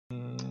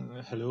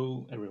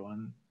Hello,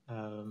 everyone.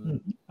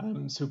 Mm.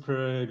 I'm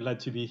super glad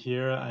to be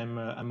here. I'm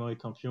Amaury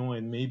Campion,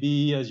 and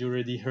maybe, as you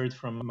already heard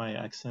from my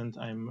accent,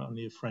 I'm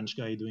only a French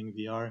guy doing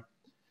VR.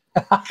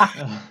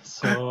 I'm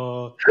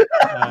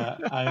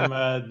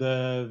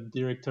the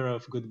director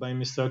of Goodbye,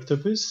 Mr.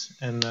 Octopus,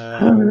 and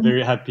I'm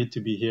very happy to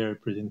be here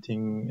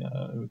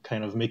presenting,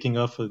 kind of making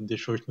of the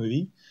short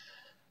movie.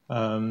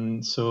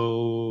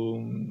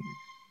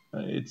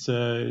 It's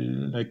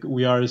like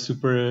we are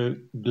super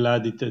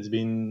glad it has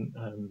been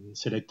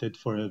selected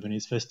for a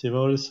Venice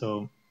Festival.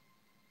 So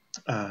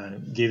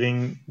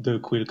giving the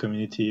Quill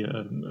community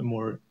a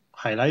more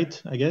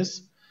highlight, I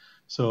guess.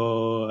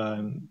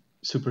 So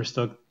super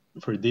stoked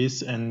for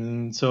this.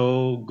 And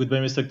so Goodbye,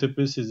 Mr.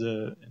 Octopus is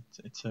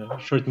it's a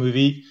short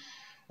movie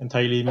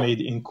entirely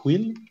made in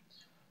Quill.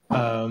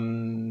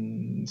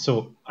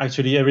 So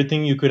actually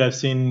everything you could have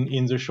seen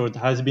in the short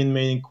has been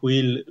made in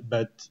Quill,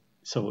 but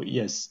so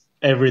yes,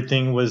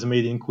 everything was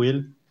made in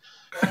Quill,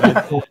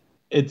 but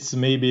it's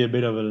maybe a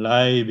bit of a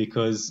lie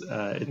because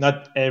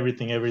not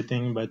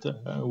everything, but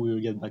we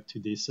will get back to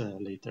this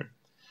later.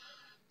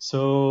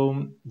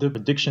 So the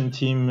production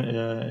team,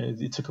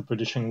 it's a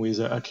co-production with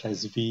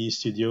Atlas V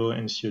Studio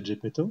and Studio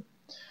Geppetto.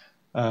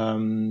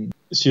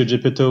 Studio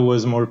Geppetto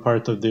was more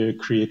part of the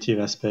creative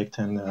aspect,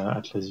 and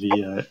Atlas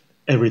V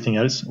everything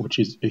else, which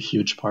is a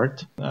huge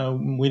part.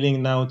 I'm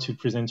willing now to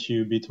present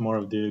you a bit more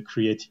of the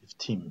creative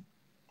team.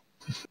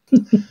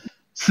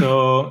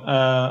 So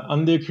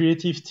on the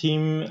creative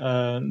team,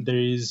 there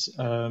is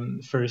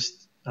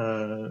first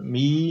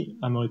me,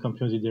 Amaury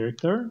Campion, the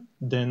director.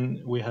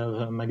 Then we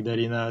have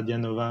Magdalena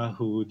Dianova,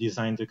 who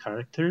designed the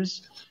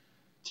characters.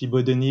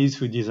 Thibaut Denise,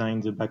 who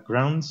designed the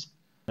backgrounds.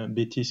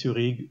 Betty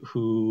Surig,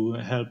 who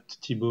helped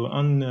Thibaut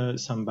on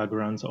some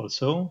backgrounds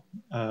also.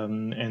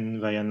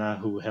 And Vaiana,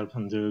 who helped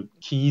on the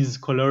keys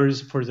colors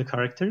for the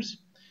characters.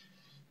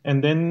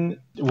 And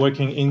then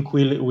working in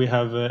Quill, we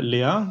have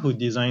Leah, who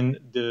designed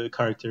the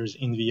characters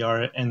in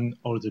VR and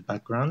all the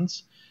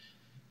backgrounds.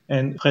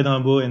 And Fred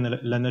Rimbaud and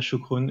Lana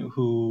Shukron,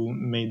 who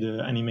made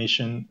the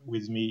animation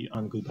with me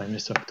on Goodbye,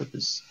 Mr.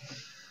 Octopus.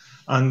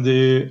 On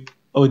the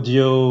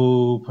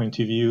audio point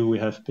of view, we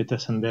have Peter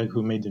Sandberg,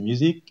 who made the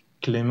music,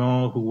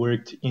 Clément, who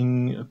worked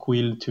in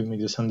Quill to make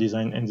the sound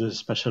design and the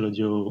spatial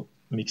audio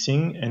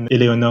mixing, and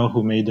Eleonore,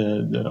 who made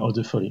the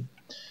audio foley.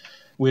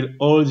 With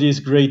all this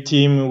great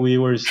team, we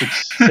were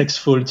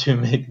successful to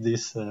make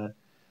this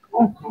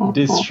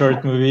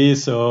short movie.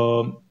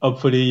 So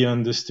hopefully you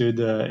understood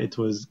it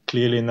was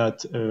clearly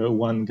not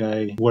one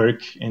guy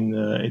work, and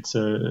it's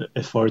a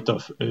effort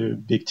of a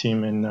big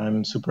team. And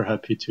I'm super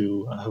happy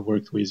to have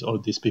worked with all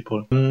these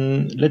people.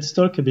 Let's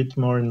talk a bit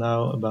more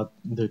now about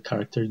the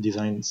character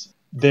designs.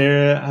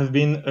 There have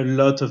been a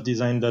lot of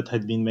design that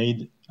had been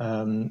made,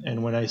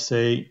 and when I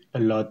say a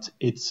lot,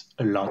 it's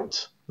a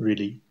lot,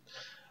 really.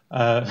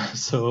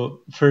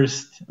 So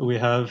first we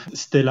have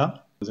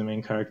Stella, the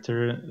main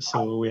character.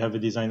 So we have a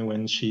design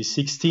when she's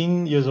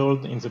 16 years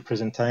old in the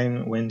present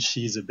time, when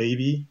she's a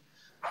baby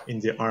in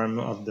the arm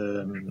of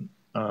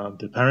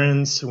the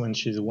parents, when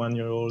she's 1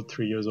 year old,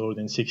 3 years old,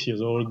 and 6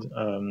 years old,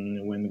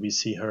 when we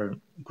see her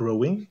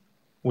growing.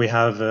 We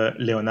have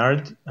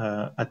Leonard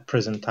at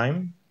present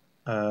time,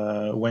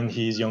 when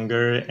he's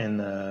younger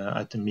and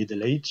at the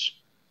middle age.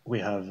 We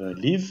have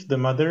Liv, the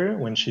mother,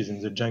 when she's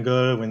in the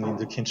jungle, when in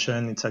the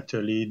kitchen, it's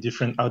actually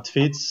different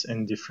outfits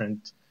and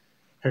different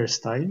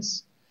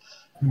hairstyles.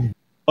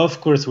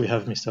 Of course, we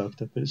have Mr.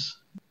 Octopus.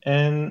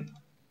 And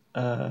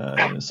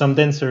some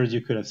dancers you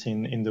could have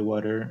seen in the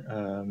water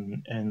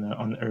and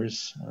on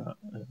Earth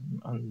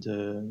on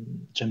the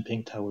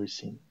jumping tower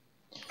scene.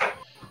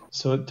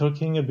 So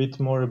talking a bit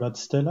more about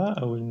Stella,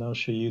 I will now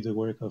show you the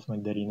work of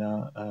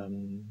Magdalena,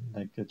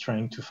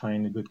 trying to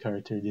find a good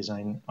character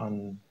design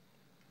on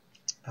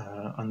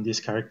this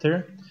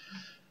character.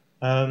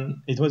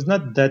 It was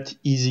not that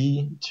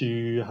easy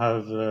to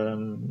have a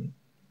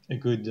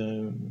good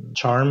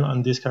charm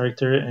on this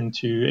character and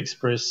to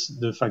express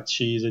the fact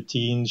she's a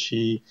teen,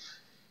 she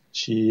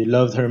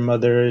loved her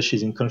mother,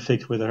 she's in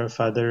conflict with her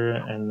father,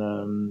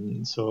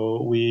 and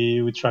so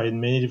we tried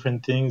many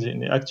different things.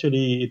 And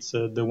actually, it's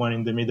the one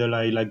in the middle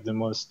I like the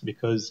most,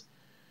 because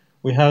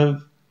we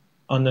have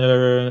on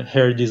her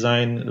hair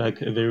design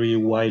like a very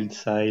wild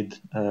side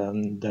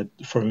that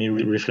for me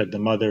reflect the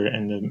mother,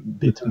 and a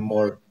bit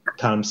more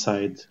calm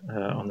side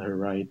on her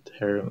right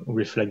hair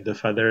reflect the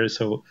father.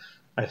 So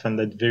I found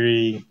that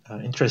very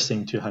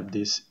interesting to have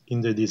this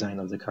in the design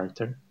of the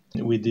character.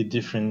 We did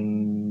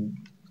different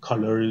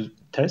color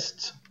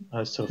tests,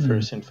 so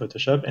first in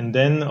Photoshop, and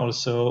then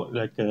also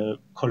like a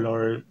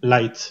color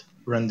light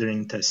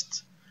rendering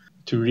test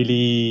to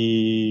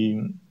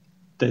really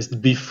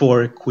test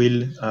before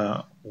Quill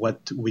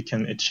what we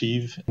can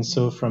achieve. And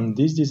so from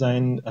this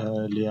design,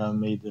 Leah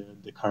made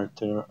the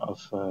character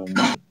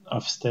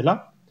of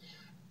Stella.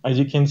 As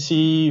you can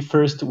see,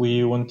 first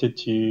we wanted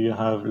to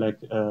have like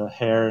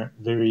hair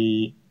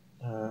very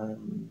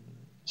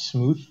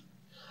smooth,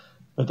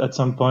 but at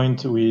some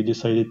point we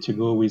decided to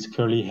go with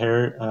curly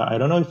hair. I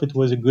don't know if it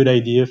was a good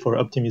idea for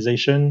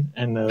optimization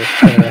and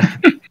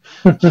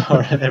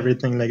or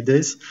everything like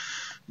this.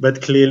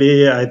 But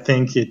clearly, I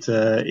think it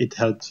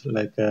helped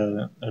like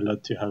a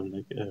lot to have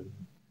like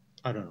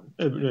I don't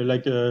know,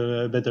 like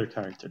a better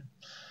character.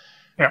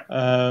 Yeah.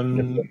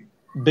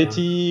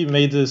 Betty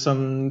made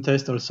some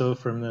tests also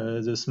from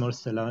the small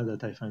Stella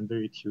that I find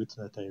very cute,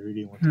 that I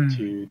really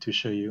wanted to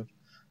show you.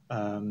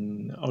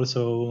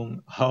 Also,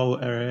 how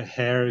her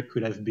hair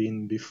could have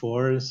been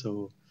before.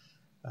 So,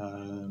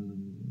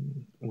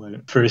 well,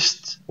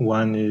 first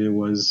one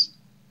was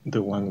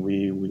the one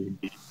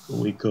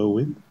we go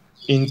with.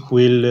 In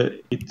Quill,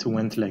 it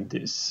went like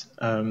this.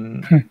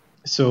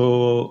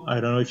 So I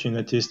don't know if you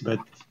noticed, but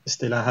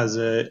Stella has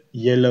a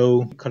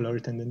yellow color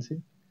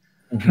tendency.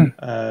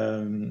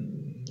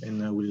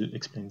 And I will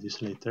explain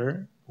this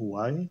later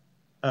why.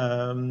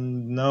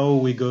 Now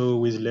we go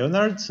with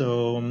Leonard.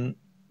 So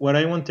what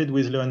I wanted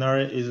with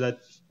Leonard is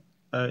that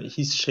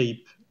his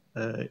shape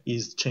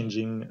is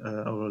changing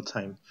over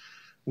time.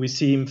 We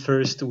see him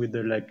first with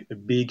like a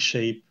big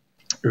shape,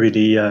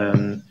 really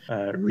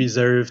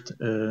reserved,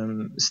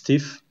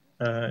 stiff,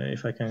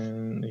 if I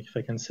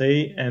can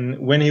say. And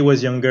when he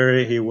was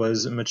younger, he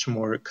was much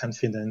more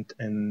confident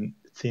and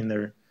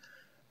thinner.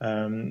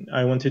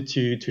 I wanted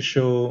to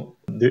show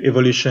the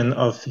evolution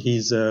of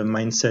his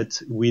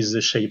mindset with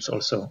the shapes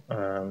also.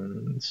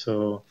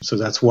 So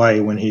that's why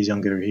when he's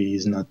younger, he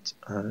is not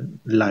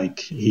like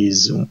he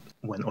is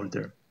when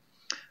older.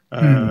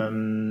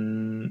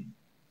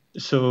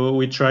 So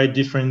we tried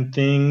different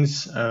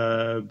things,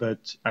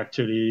 but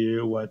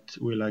actually what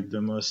we liked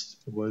the most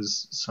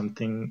was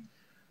something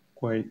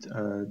quite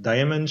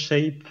diamond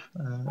shape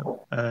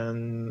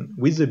and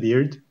with the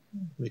beard,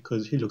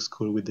 because he looks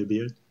cool with the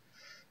beard.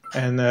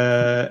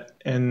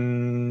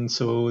 And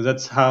so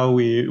that's how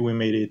we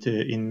made it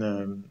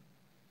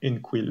in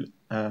Quill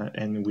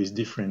and with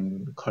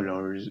different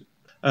colors.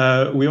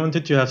 We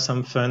wanted to have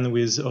some fun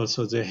with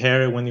also the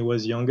hair when he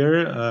was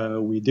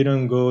younger. We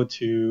didn't go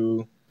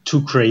too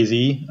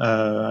crazy.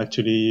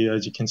 Actually,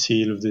 as you can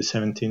see, the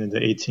 17 and the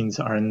 18s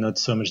are not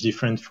so much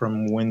different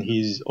from when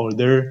he's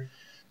older.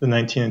 The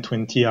 19 and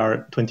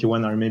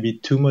 21 are maybe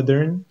too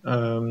modern,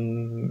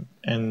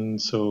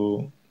 and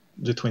so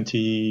the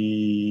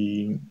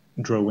 20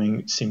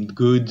 drawing seemed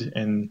good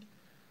and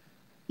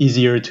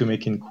easier to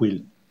make in Quill.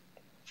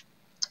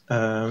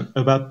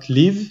 About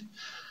Liv,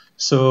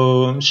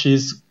 so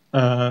she's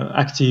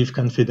active,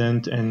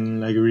 confident,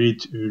 and like really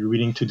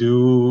willing to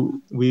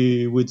do.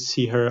 We would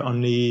see her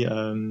only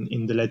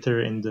in the letter,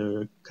 in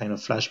the kind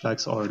of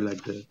flashbacks or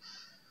like the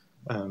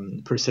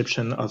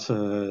perception of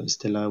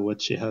Stella,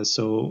 what she has.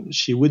 So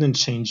she wouldn't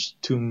change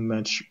too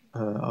much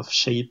of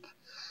shape,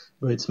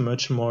 but it's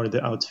much more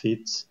the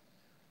outfit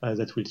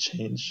that will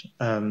change.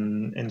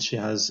 And she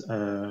has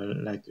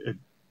like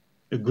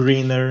a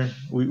greener.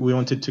 We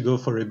wanted to go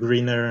for a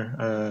greener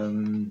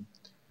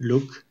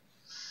look.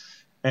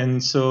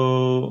 And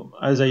so,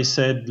 as I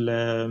said,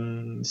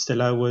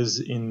 Stella was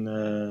in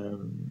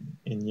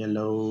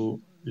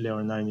yellow,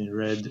 Leonine in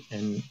red,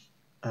 and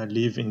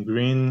Liv in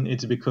green.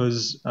 It's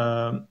because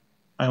I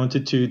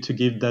wanted to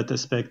give that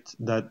aspect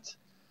that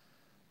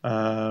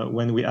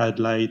when we add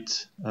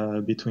light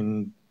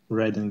between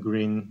red and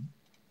green,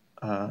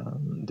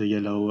 the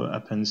yellow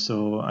happens.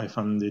 So I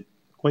found it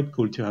quite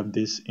cool to have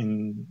this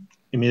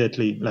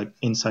immediately, like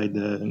inside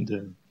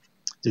the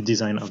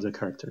design of the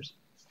characters.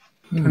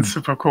 It's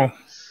super cool.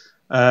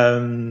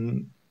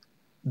 Then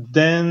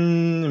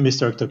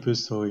Mr.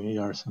 Octopus, so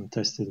here are some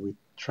tests that we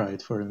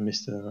tried for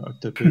Mr.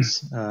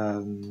 Octopus.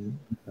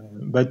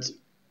 But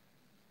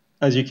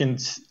as you can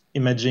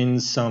imagine,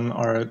 some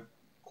are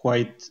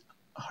quite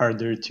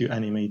harder to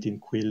animate in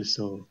Quill,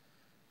 so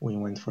we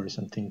went for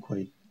something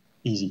quite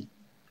easy.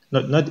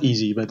 Not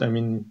easy, but I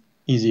mean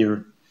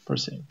easier per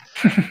se.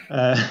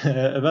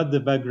 About the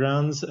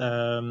backgrounds,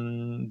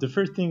 the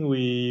first thing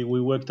we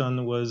worked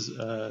on was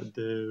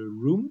the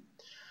room.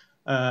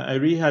 I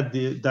really had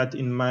that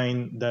in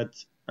mind, that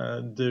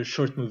the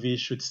short movie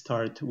should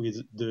start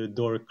with the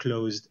door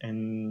closed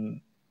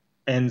and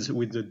ends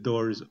with the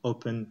doors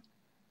open,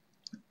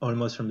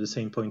 almost from the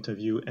same point of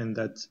view, and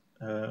that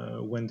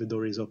when the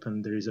door is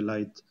open, there is a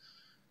light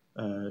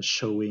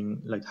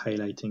showing, like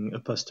highlighting a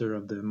poster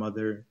of the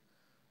mother.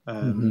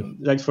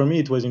 Like for me,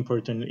 it was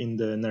important in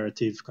the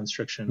narrative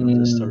construction of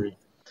the story.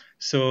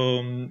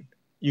 So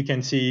you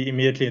can see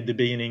immediately at the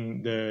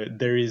beginning,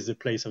 there is a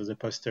place of the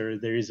poster,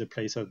 there is a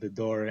place of the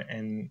door,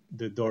 and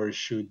the door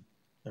should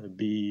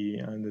be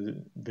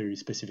in a very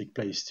specific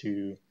place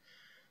to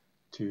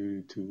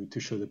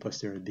show the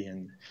poster at the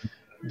end.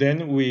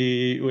 Then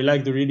we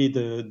like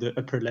the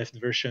upper left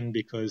version,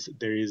 because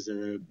there is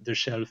the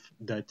shelf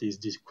that is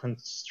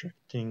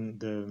deconstructing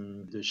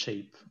the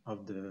shape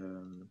of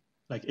the,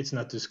 like it's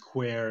not a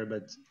square,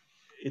 but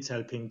it's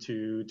helping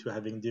to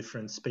having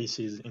different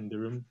spaces in the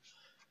room.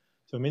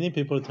 So many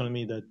people tell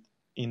me that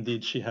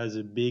indeed she has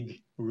a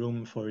big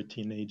room for a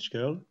teenage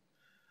girl,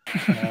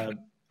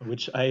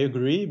 which I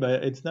agree,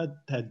 but it's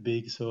not that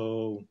big.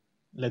 So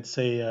let's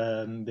say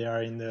they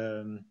are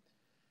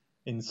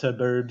in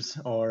suburbs,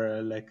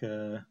 or like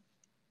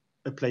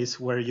a place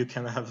where you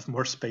can have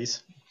more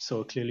space.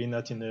 So clearly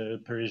not in a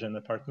Parisian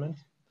apartment.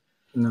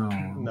 No.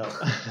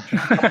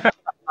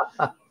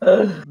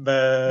 But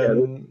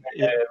a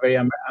very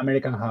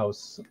American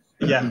house.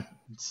 Yeah,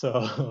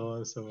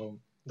 so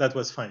that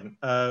was fine.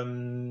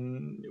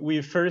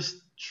 We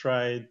first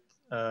tried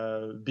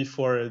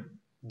before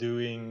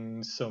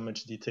doing so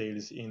much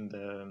details in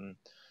the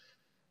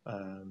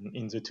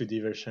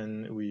 2D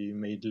version. We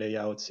made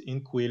layouts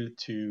in Quill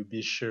to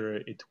be sure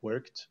it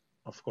worked,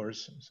 of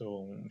course.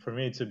 So for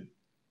me, it's a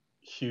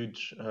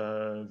huge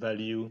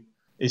value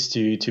is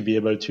to be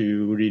able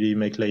to really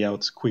make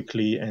layouts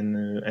quickly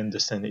and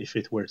understand if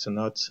it works or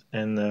not.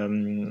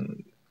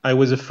 And I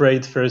was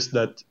afraid first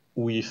that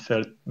we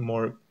felt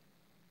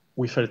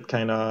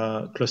kind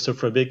of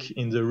claustrophobic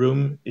in the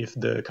room if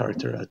the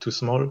character are too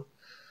small.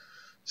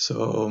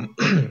 So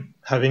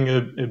having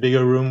a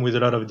bigger room with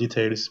a lot of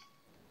details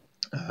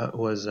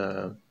was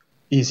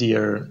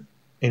easier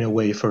in a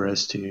way for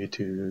us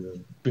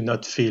to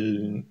not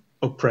feel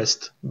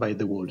oppressed by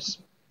the walls.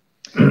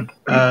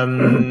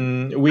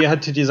 We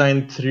had to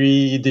design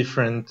 3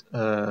 different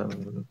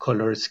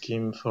color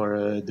scheme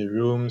for the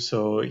room.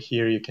 So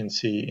here you can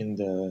see in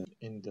the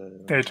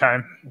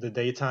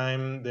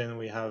daytime. Then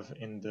we have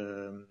in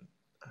the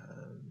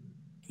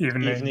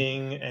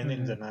evening and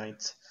in the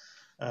night.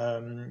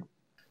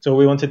 So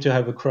we wanted to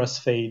have a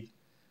crossfade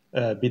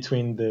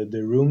between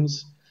the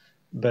rooms.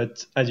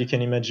 But as you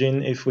can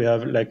imagine, if we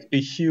have like a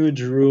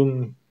huge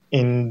room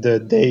in the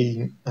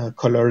day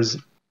colors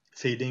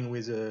fading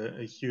with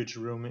a huge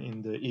room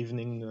in the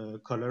evening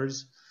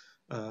colors,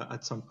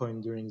 at some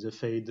point during the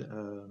fade,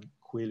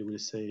 Quill will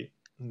say,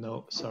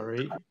 "No,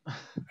 sorry."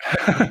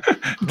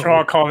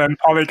 Call them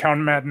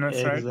polycount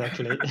madness,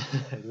 exactly. right?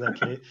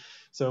 Exactly.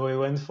 So we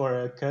went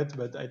for a cut,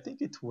 but I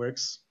think it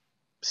works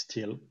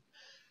still.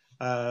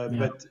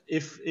 But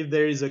if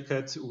there is a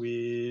cut,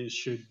 we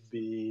should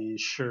be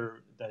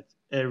sure that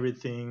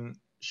everything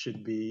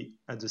should be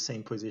at the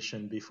same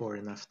position before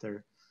and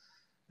after.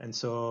 And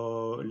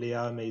so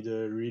Leah made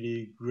a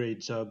really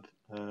great job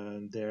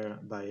there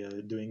by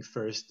doing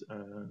first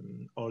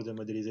all the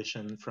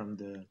modelization from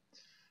the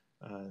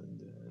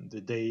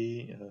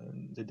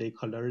day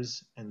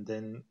colors, and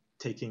then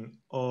taking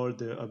all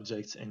the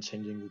objects and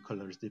changing the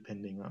colors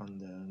depending on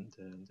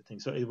the thing.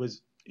 So it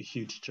was a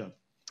huge job.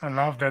 I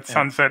love that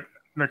sunset.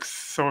 Looks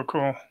so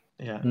cool.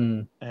 Yeah.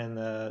 And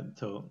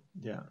so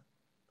yeah,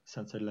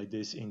 sunset like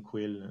this in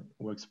Quill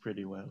works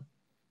pretty well.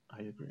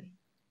 I agree.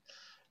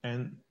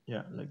 And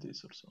yeah, like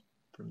this also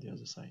from the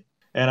other side.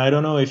 And I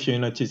don't know if you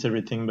notice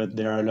everything, but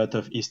there are a lot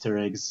of Easter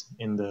eggs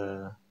in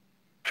the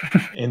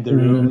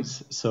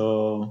rooms.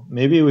 So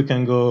maybe we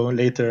can go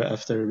later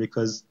after,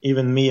 because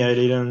even me, I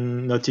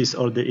didn't notice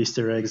all the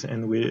Easter eggs.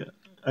 And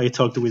I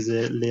talked with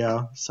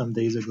Leah some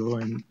days ago,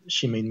 and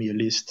she made me a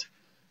list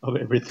of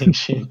everything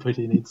she put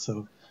in it.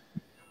 So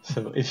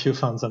if you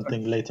found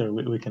something later,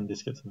 we can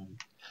discuss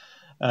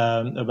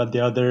about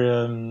the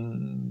other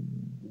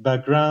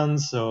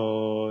backgrounds.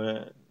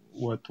 So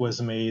what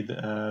was made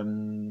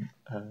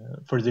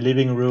for the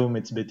living room,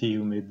 it's Betty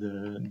who made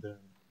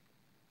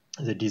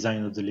the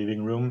design of the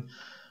living room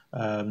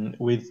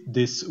with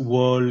this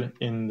wall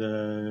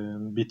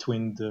in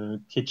between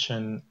the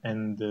kitchen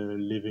and the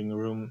living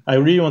room. I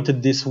really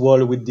wanted this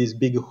wall with this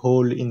big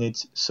hole in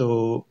it,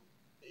 so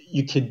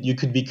you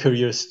could be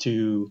curious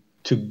to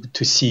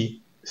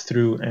see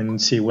through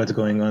and see what's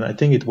going on. I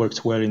think it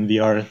works well in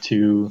VR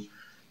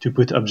to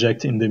put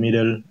object in the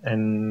middle,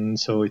 and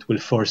so it will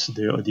force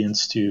the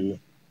audience to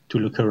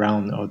look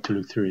around or to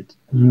look through it.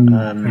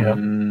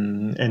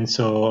 And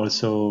so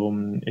also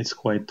it's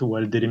quite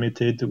well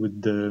delimited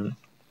with the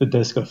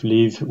desk of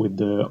Liv, with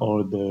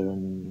all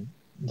the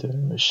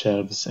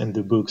shelves and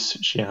the books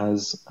she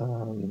has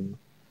on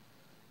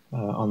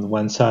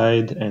one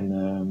side,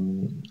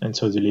 and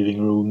so the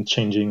living room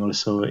changing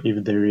also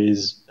if there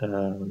is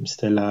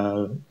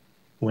Stella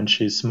when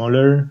she's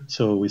smaller,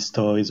 so with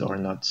toys or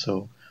not.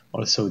 So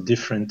also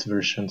different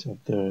versions of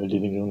the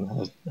living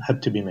room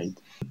had to be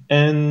made.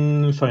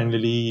 And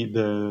finally,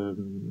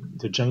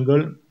 the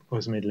jungle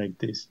was made like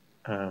this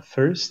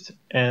first.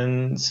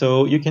 And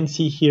so you can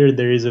see here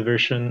there is a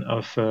version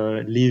of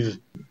Liv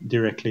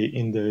directly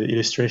in the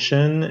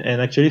illustration.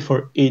 And actually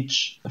for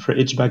each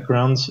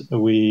background,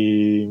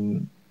 we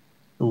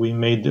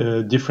made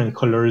different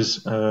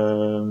colors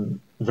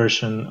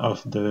version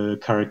of the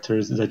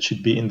characters that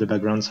should be in the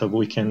background, so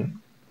we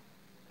can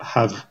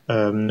have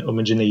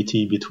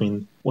homogeneity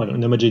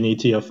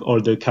homogeneity of all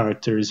the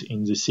characters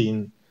in the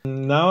scene.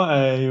 Now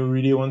I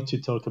really want to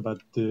talk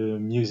about the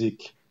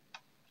music,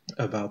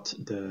 about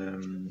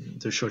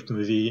the short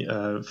movie.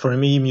 For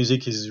me,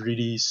 music is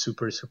really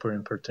super, super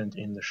important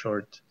in the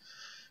short,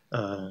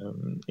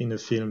 in a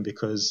film,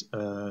 because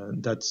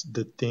that's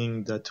the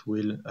thing that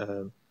will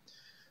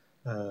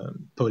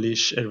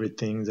polish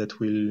everything, that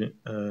will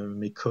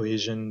make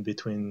cohesion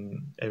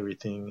between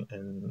everything.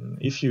 And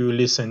if you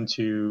listen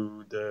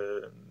to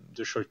the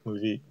short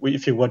movie,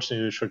 if you watch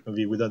the short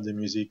movie without the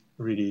music,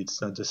 really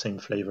it's not the same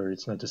flavor,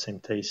 it's not the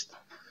same taste.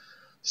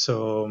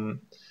 So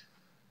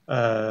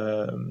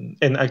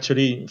And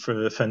actually,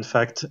 for a fun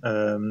fact,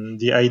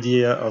 the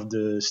idea of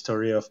the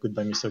story of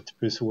Goodbye, Mr.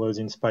 Octopus was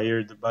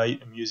inspired by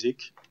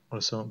music,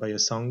 also by a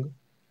song.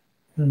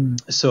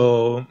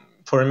 So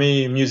for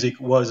me, music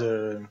was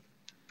a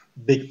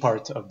big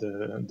part of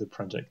the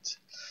project.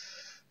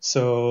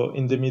 So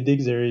in the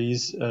MIDIC, there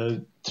is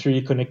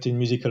 3 connected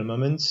musical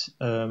moments,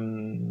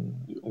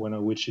 one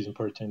of which is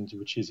important,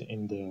 which is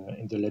in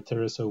the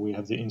letter. So we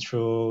have the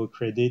intro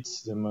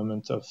credits, the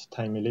moment of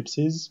time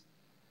ellipses,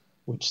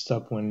 which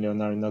stop when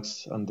Leonard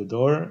knocks on the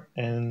door,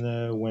 and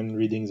when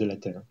reading the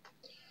letter.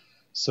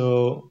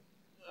 So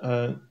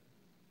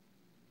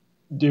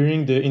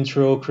during the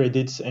intro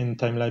credits and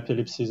time-lapse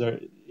ellipses,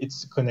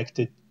 it's a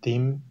connected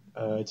theme.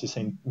 It's the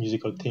same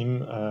musical theme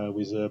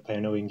with a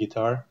piano and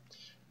guitar.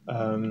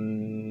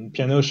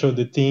 Piano showed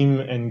the theme,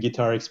 and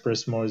guitar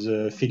expressed more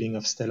the feeling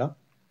of Stella.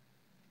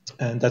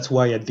 And that's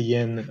why at the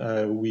end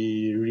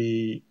we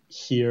really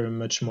hear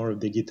much more of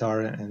the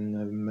guitar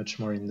and much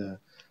more in the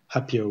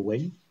happier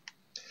way.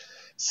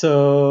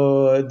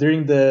 So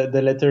during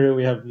the letter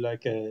we have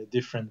like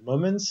different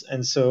moments,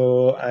 and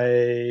so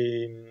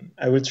I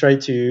will try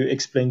to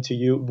explain to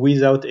you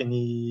without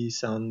any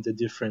sound the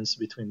difference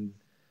between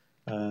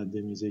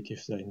the music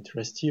if that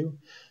interests you.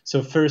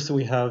 So first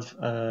we have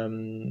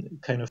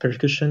kind of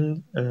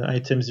percussion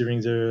items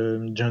during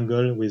the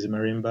jungle with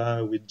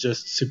marimba, which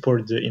just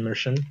support the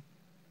immersion.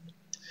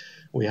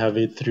 We have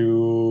it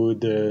through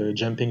the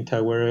jumping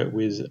tower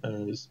with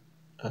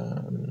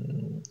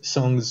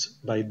songs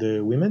by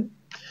the women.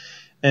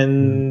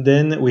 And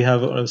then we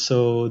have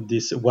also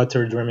this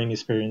water drumming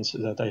experience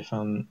that I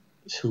found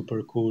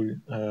super cool.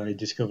 I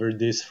discovered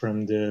this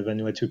from the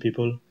Vanuatu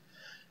people,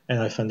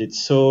 and I found it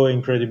so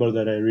incredible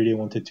that I really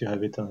wanted to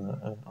have it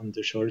on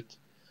the short.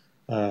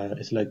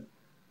 It's like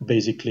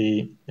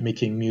basically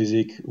making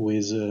music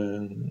with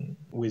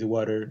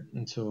water,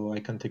 and so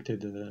I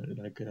contacted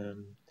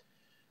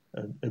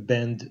a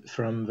band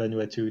from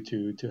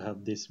Vanuatu to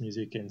have this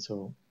music, and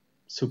so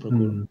super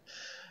cool.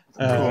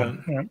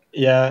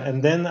 Yeah,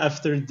 and then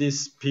after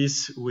this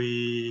piece,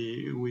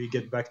 we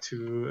get back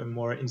to a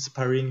more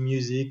inspiring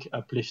music,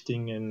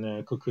 uplifting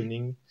and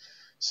cocooning.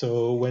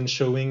 So when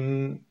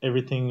showing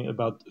everything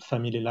about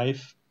family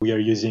life, we are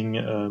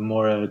using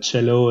more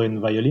cello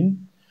and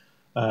violin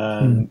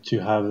to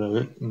have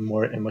a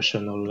more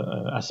emotional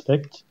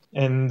aspect.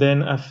 And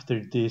then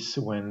after this,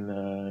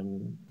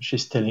 when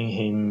she's telling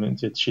him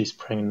that she's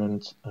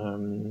pregnant,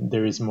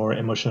 there is more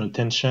emotional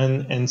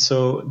tension. And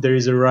so there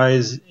is a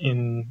rise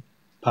in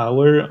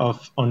power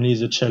of only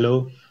the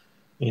cello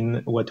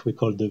in what we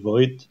call the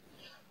void,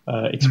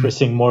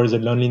 expressing more the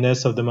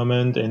loneliness of the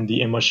moment and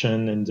the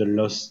emotion and the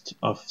loss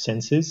of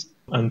senses,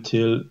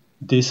 until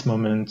this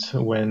moment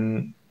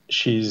when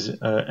she's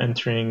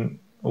entering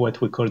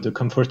what we call the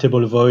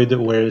comfortable void,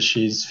 where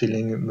she's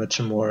feeling much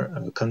more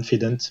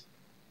confident.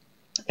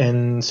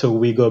 And so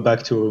we go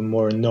back to a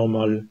more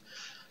normal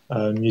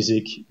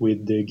music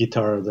with the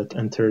guitar that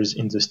enters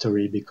in the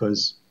story,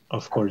 because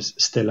of course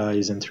Stella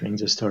is entering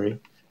the story.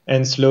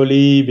 And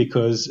slowly,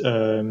 because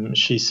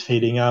she's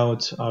fading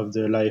out of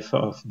the life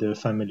of the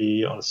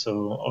family,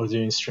 also all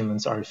the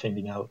instruments are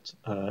fading out,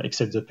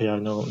 except the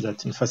piano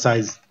that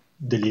emphasizes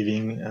the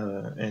living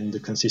and the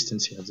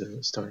consistency of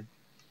the story.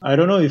 I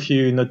don't know if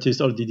you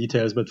noticed all the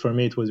details, but for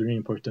me it was really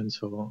important,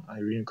 so I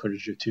really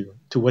encourage you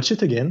to watch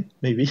it again,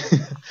 maybe.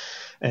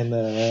 And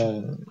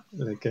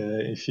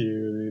if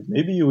you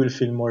maybe you will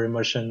feel more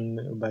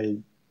emotion by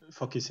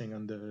focusing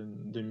on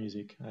the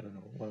music. I don't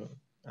know. Well,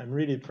 I'm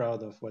really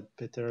proud of what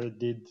Peter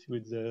did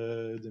with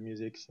the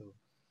music. So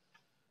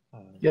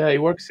yeah, it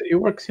works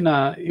in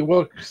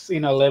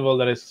a level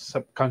that is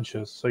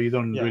subconscious, so you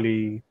don't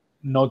really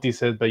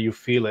notice it, but you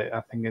feel it.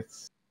 I think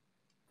it's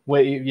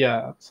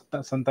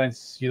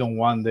sometimes you don't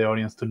want the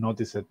audience to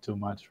notice it too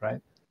much, right?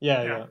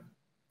 Yeah,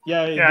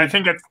 I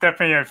think it's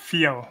definitely a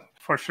feel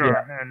for sure,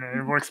 and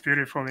it works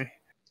beautifully.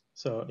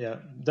 So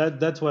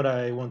that's what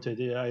I wanted.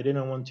 I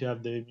didn't want to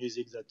have the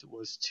music that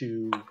was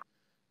too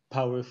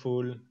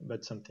powerful,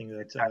 but something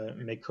that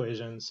make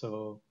cohesion.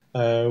 So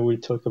we'll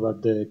talk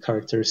about the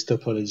characters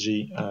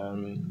topology.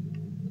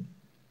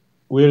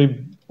 We'll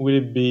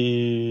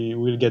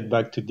get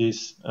back to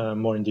this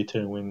more in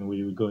detail when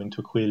we go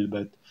into Quill.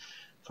 But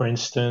for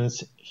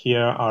instance,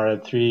 here are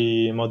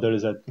 3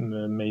 models that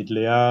made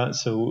Leia.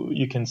 So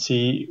you can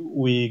see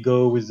we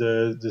go with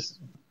this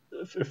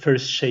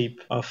first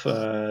shape of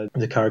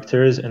the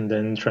characters, and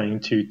then trying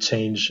to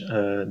change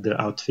the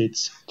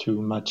outfits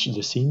to match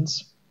the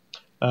scenes.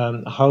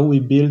 How we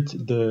built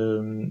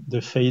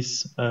the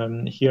face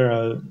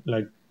here,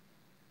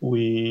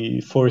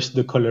 we forced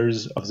the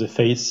colors of the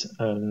face.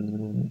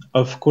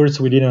 Of course,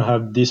 we didn't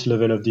have this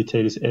level of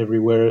details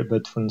everywhere,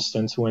 but for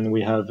instance, when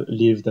we have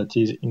Liv that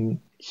is in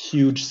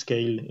huge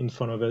scale in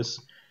front of us,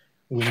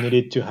 we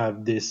needed to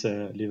have this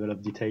level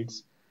of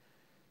details.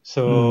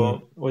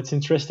 So what's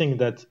interesting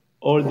that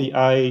all the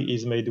eye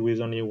is made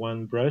with only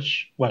one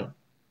brush,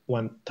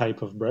 one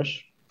type of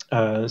brush.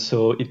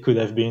 So it could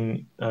have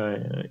been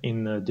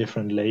in a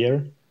different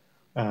layer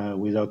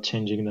without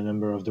changing the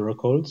number of the rock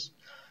holes.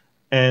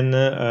 And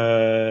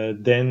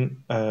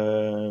then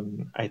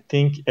I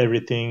think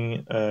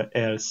everything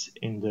else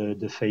in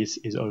the face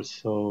is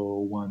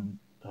also one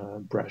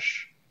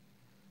brush.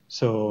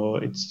 So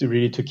it's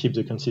really to keep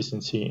the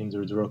consistency in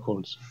the draw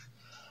calls.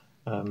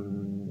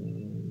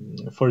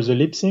 For the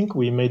lip sync,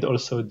 we made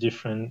also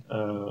different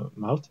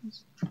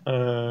mouths.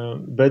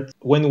 But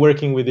when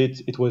working with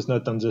it, it was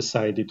not on the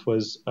side. It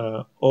was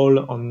all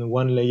on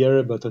one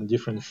layer, but on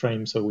different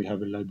frames. So we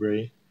have a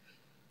library,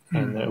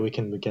 and we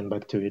can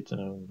back to it.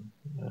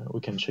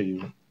 We can show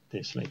you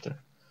this later.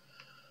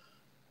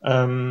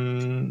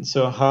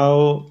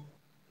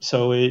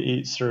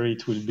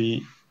 It will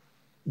be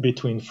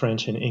between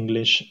French and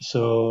English.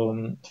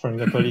 So, for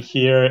example,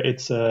 here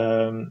it's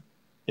an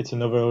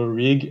overall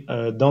rig.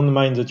 Don't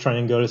mind the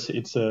triangles;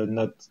 it's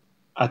not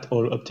at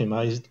all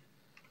optimized.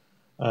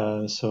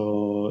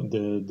 So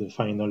the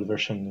final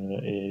version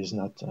is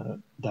not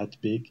that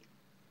big.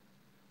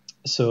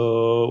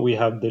 So we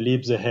have the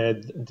lips, the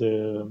head,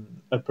 the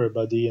upper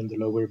body, and the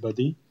lower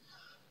body.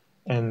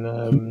 And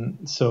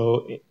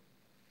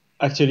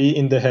actually,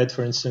 in the head,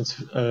 for instance,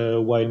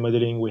 while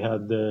modeling, we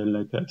had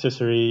the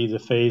accessory, the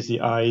face,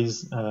 the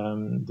eyes,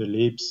 the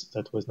lips.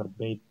 That was not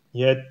made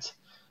yet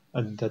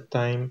at that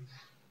time.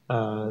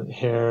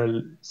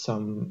 Hair,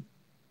 some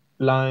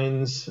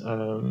lines,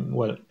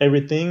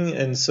 everything.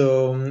 And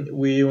so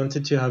we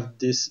wanted to have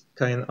this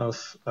kind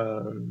of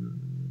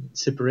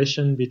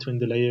separation between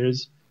the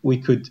layers. We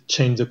could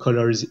change the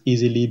colors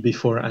easily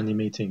before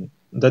animating.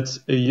 That's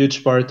a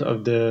huge part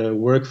of the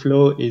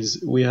workflow.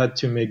 Is we had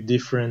to make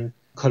different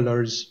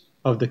colors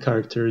of the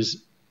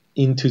characters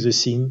into the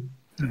scene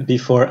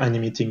before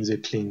animating the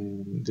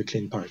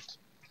clean part.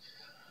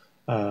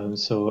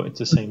 So it's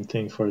the same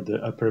thing for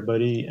the upper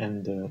body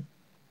and the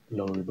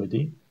lower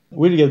body.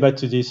 We'll get back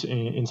to this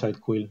inside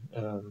Quill,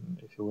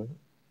 if you will.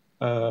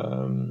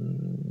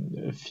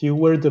 A few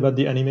words about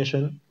the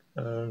animation,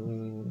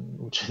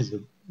 which is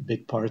a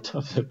big part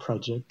of the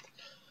project.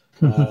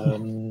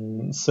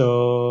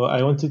 So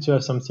I wanted to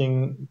have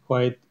something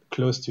quite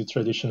close to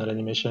traditional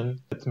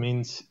animation. That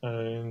means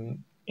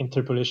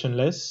interpolation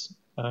less,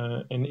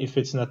 and if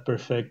it's not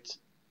perfect,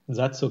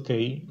 that's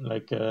okay.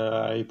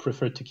 I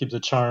prefer to keep the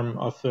charm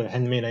of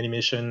handmade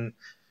animation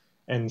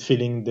and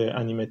feeling the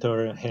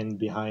animator hand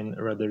behind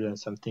rather than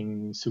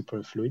something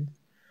super fluid.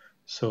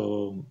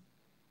 So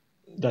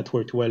that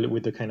worked well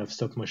with the kind of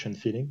stop motion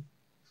feeling.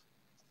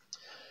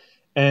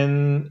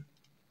 And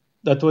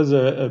that was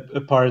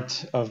a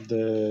part of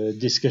the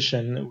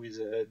discussion with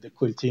the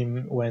Quill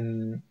team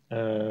when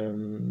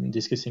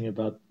discussing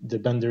about the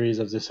boundaries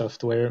of the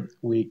software.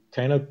 We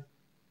kind of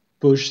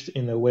pushed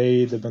in a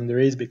way the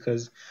boundaries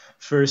because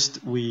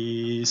first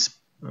we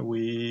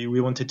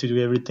wanted to do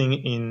everything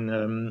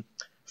in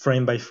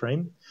frame by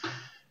frame,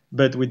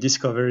 but we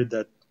discovered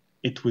that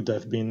it would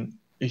have been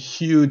a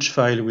huge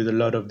file with a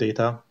lot of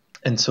data.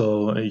 And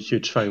so a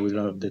huge file with a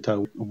lot of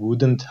data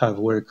wouldn't have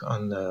worked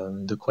on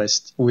the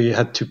Quest. We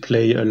had to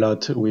play a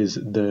lot with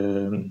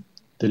the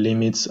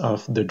limits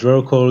of the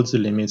draw codes, the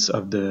limits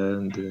of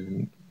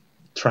the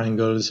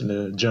triangles,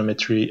 the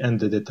geometry, and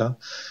the data.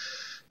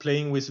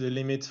 Playing with the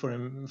limits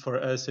for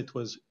us, it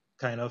was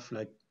kind of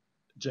like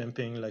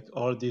jumping, like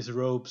all these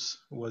ropes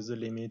was the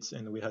limits,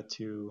 and we had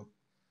to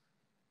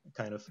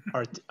kind of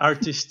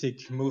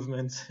artistic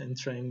movements and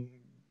trying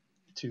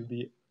to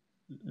be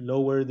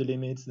lower the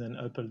limits than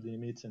upper the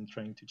limits and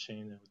trying to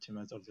change and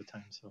optimize all the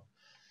time. So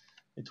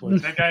it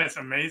was that guy is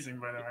amazing,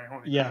 by the way.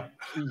 Holy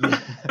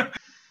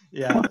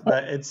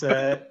but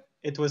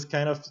it was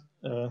kind of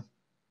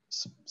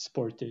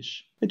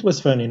sportish. It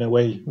was fun in a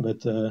way,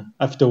 but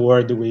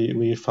afterward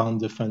we found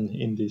the fun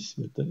in this.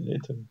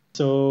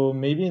 So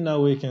maybe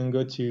now we can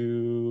go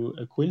to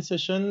a Quill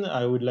session.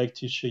 I would like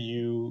to show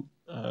you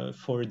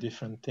 4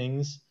 different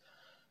things.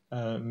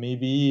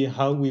 Maybe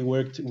how we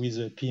worked with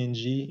a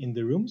PNG in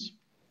the rooms.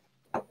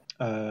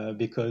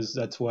 Because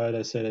that's what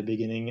I said at the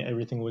beginning,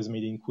 everything was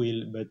made in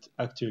Quill, but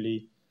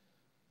actually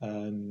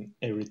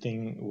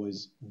everything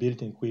was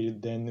built in Quill.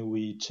 Then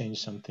we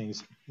changed some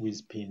things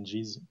with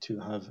PNGs to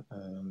have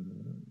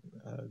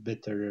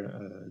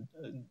better,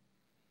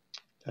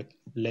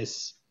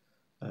 less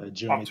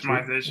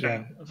geometry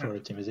for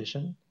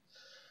optimization.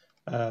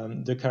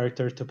 The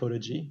character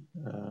topology,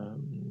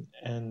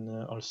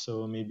 and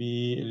also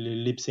maybe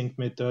lip sync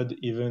method,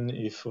 even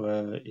if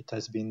it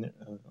has been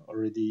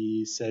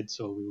already said,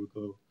 so we will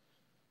go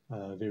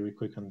very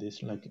quick on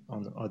this. Like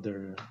on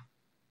other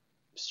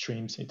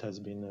streams, it has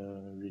been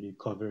really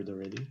covered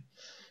already.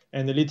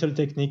 And a little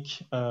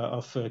technique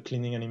of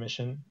cleaning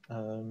animation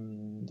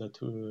that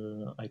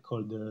I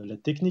call la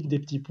technique des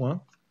petits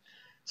points.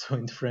 So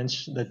in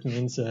French, that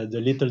means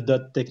the little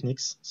dot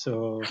techniques.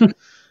 So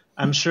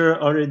I'm sure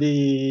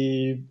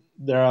already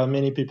there are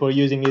many people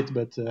using it,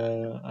 but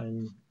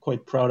I'm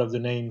quite proud of the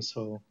name.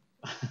 So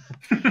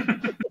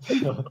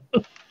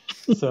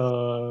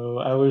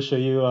I will show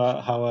you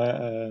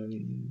how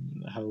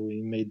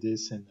we made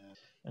this.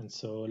 And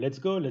so let's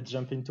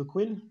jump into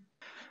Quill.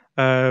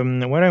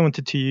 What I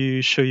wanted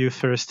to show you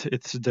first,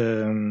 it's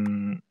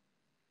the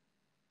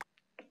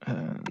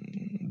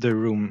the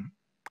room.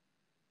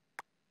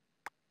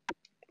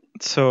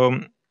 So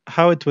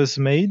how it was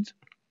made,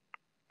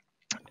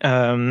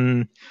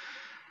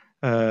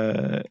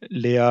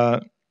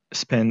 Leah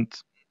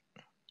spent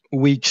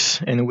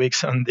weeks and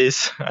weeks on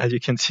this. As you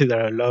can see,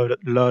 there are a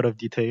lot of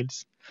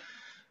details.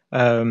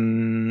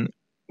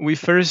 We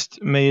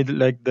first made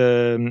like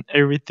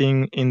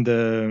everything in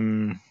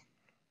the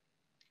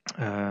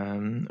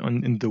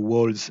in the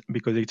walls,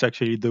 because it's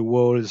actually the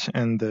walls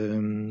and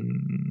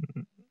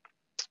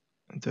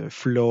the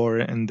floor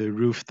and the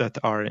roof that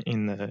are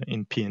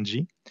in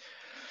PNG.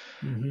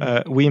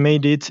 We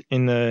made it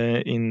in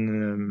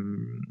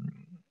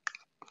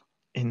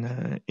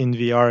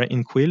VR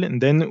in Quill,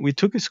 and then we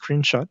took a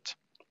screenshot,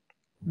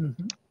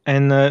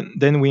 and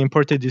then we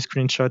imported the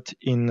screenshot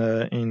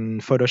in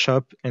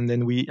Photoshop, and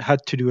then we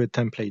had to do a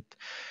template.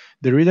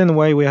 The reason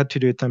why we had to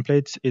do a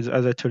template is,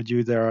 as I told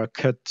you, there are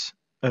cuts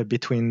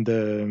between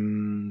the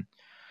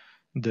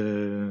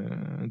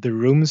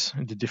rooms,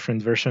 the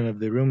different version of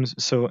the rooms.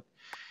 So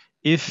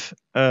if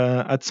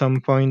at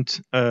some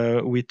point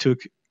we took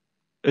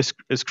a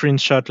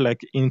screenshot like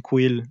in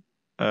Quill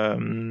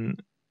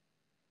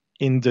in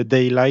the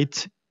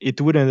daylight,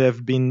 it wouldn't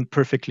have been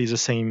perfectly the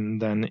same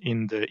than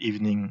in the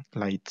evening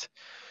light.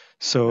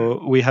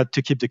 So we had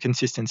to keep the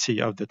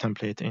consistency of the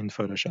template in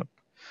Photoshop.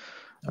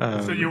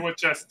 So you would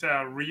just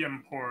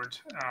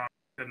re-import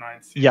the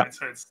night scene, yeah. Right?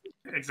 So it's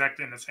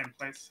exactly in the same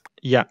place.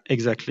 Yeah,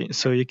 exactly.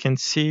 So you can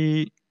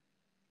see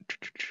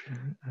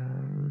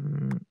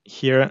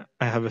here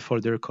I have a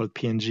folder called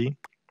PNG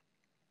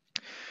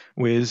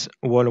with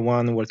wall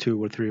 1, wall 2,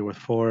 wall 3, wall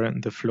 4,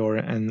 the floor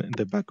and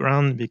the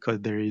background, because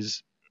there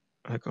is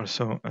like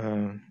also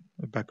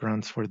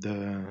backgrounds for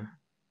the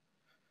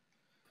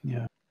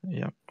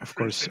of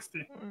course, a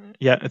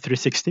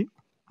 360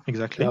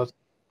 exactly.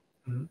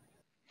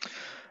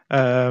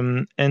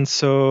 And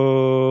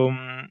so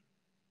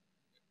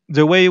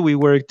the way we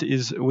worked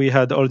is we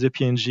had all the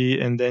PNG,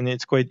 and then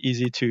it's quite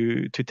easy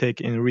to take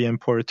and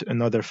re-import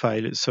another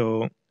file.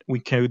 So we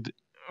could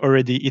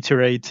already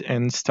iterate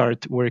and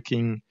start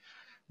working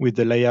with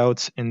the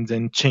layouts, and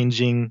then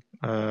changing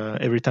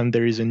every time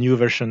there is a new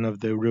version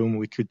of the room,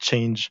 we could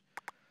change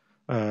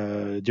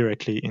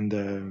directly in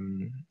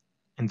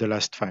the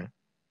last file.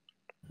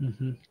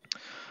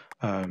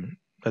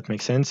 That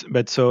makes sense.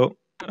 But so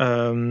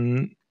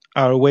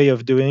our way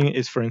of doing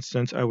is, for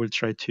instance, I will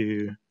try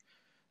to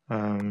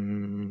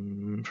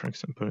for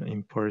example,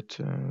 import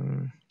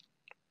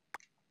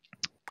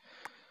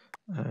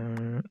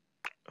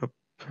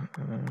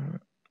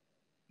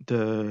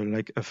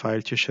a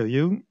file to show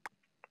you.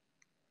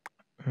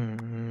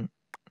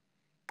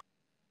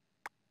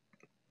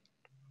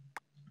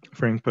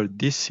 For example,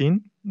 this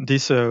scene,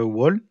 this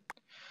wall.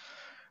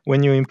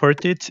 When you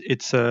import it,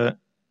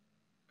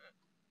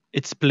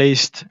 it's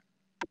placed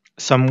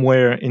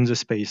somewhere in the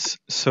space.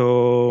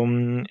 So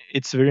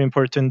it's very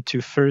important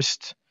to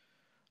first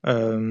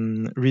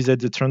reset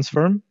the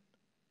transform,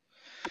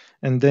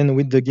 and then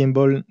with the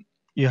gimbal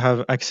you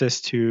have access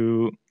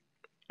to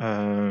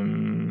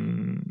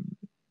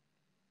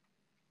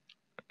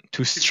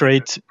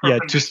straight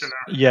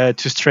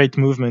to straight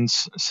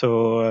movements.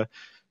 So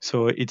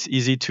it's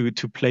easy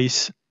to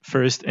place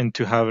first, and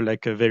to have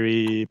like a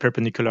very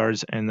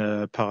perpendiculars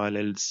and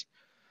parallels,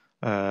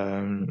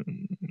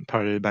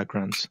 parallel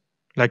backgrounds,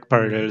 like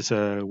parallels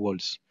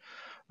walls.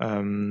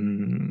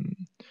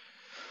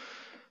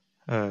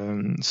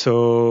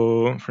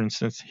 So for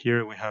instance,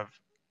 here we have,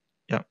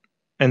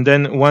 and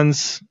then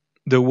once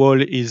the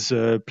wall is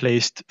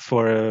placed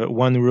for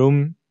one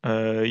room,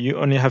 you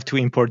only have to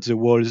import the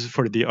walls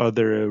for the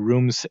other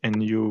rooms,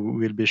 and you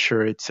will be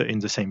sure it's in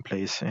the same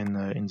place and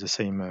in the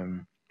same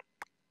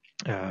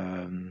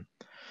and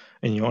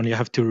you only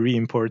have to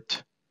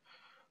re-import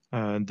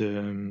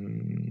the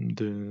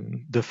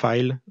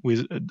file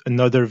with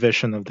another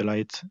version of the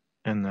light,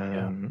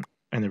 and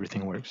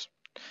everything works.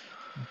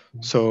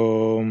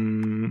 So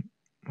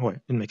well,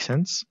 it makes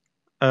sense.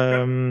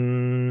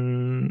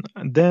 Then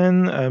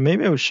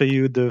maybe I will show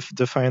you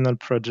the final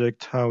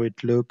project, how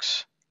it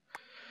looks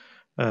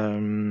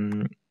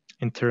in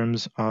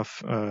terms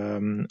of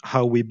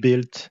how we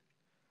built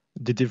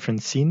the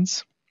different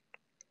scenes,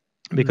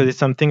 because it's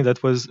something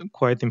that was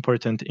quite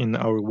important in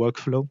our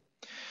workflow,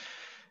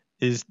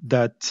 is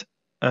that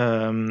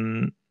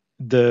the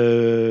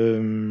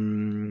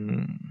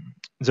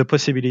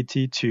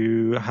possibility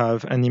to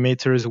have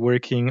animators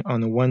working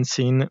on one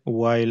scene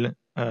while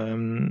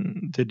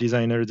the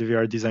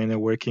VR designer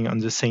working on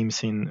the same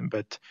scene,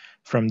 but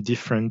from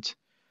different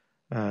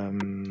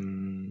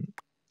files.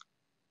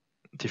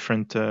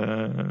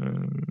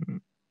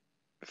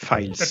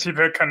 That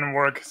people can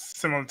work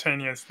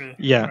simultaneously.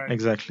 Yeah, right?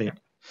 Exactly.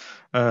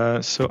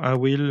 Yeah. So I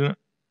will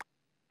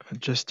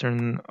just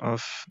turn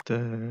off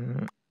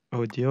the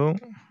audio.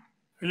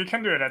 You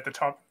can do it at the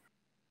top,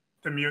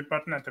 the mute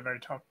button at the very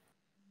top.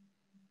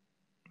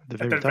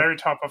 At the very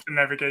top of the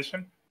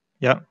navigation.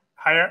 Yeah.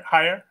 Higher.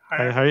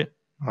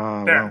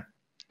 Oh, there. Wow.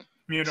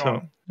 Mute so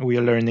on. We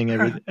are learning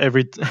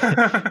every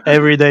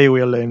day.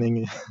 We are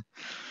learning.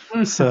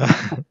 So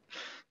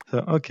So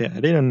okay, I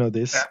didn't know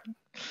this. Yeah.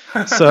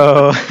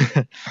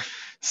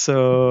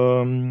 So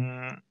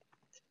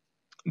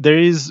there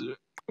is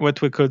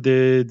what we call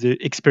the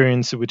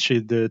experience, which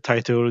is the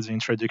titles, the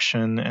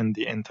introduction, and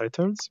the end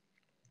titles.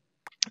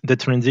 The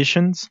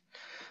transitions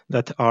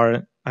that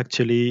are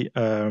actually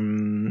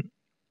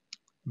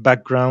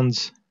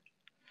backgrounds,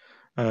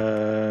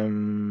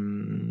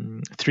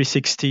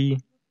 360,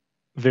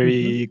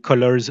 very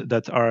colors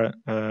that are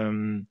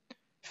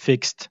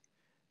fixed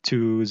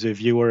to the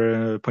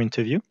viewer point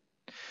of view.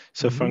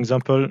 So, for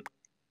example,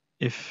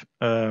 if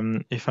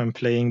I'm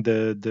playing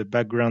the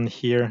background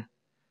here,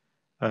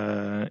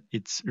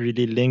 it's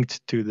really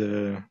linked to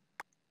the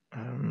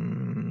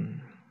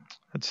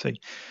let's say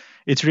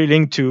it's really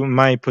linked to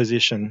my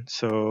position.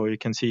 So you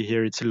can see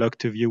here it's locked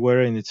to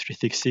viewer and it's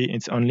 360.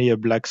 It's only a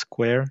black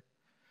square,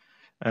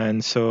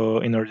 and so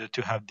in order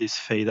to have this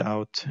fade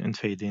out and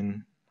fade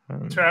in.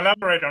 To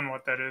elaborate on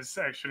what that is,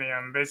 actually,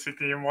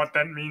 basically what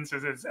that means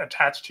is it's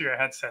attached to your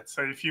headset.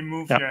 So if you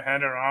move your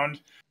head around,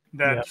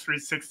 that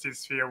 360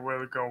 sphere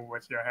will go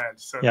with your head.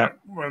 So that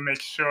will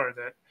make sure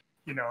that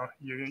you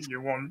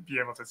won't be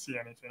able to see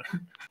anything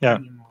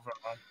when you move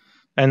around.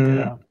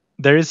 And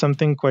there is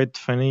something quite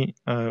funny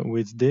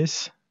with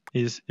this,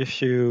 is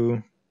if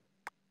you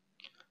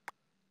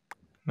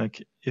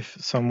if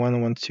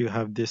someone wants to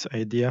have this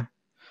idea,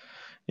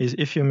 is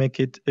if you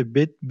make it a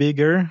bit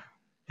bigger,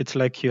 it's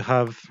like you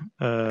have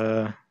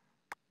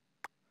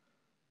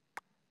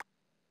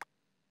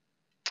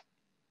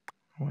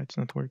it's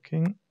not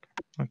working.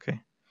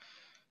 Okay.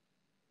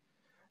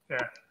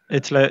 Yeah.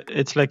 It's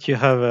like you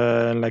have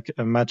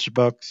a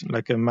matchbox,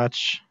 like a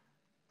match,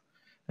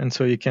 and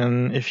so you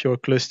can, if you're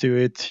close to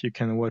it, you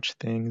can watch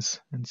things,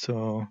 and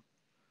so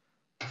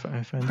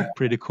I find it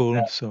pretty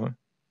cool. So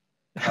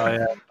you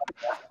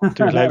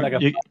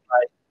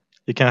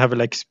can have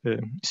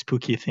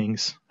spooky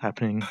things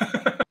happening.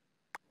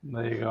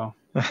 There you go.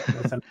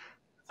 That's an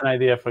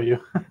idea for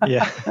you.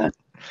 Yeah.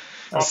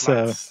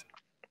 So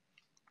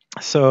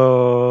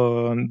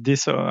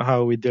this is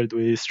how we dealt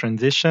with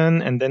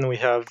transition, and then we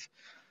have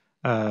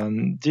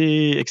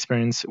the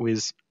experience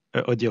with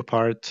audio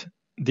part,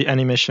 the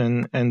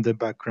animation, and the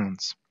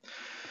backgrounds.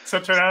 So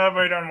to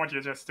elaborate on what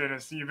you just did,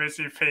 is you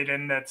basically fade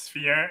in that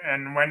sphere,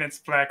 and when it's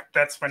black,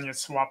 that's when you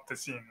swap the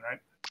scene, right?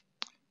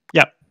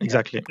 Yeah,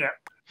 exactly. Yeah.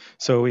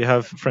 So we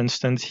have, for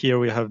instance, here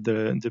we have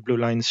the blue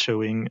lines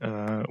showing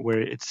where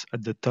it's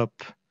at the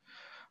top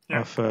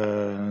of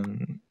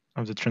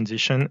the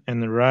transition,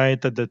 and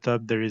right at the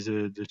top there is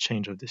the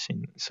change of the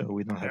scene, so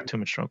we don't have too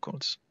much roll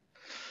calls.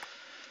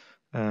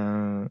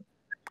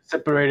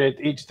 Separated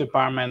each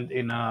department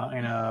in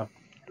a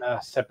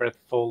separate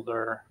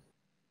folder,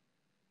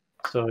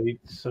 so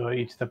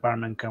each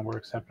department can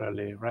work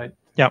separately, right?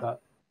 Yeah,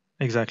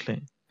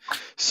 exactly.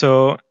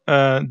 So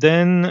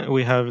then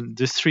we have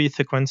these three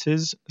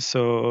sequences.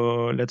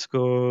 So let's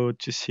go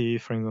to see,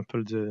 for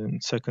example, the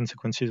second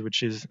sequences,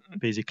 which is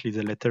basically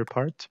the letter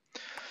part.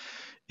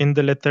 In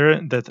the letter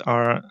that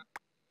are,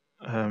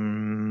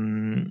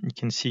 you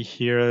can see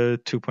here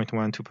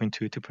 2.1,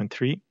 2.2,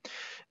 2.3.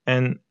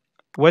 And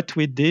what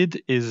we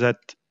did is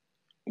that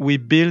we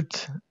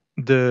built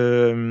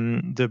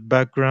the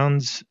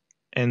backgrounds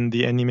and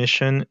the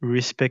animation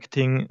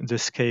respecting the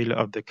scale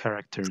of the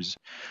characters,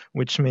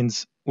 which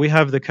means we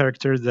have the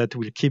characters that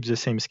will keep the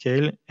same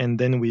scale, and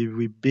then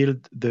we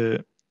build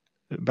the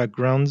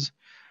backgrounds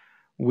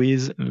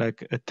with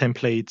like a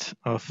template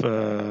of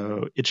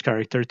each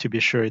character to be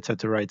sure it's at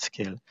the right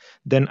scale.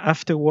 Then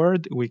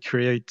afterward, we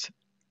create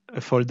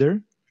a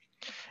folder,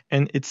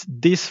 and it's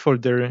this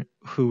folder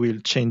who will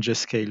change the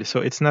scale.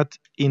 So it's not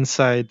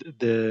inside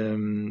the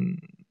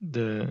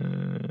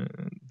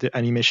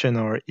animation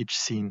or each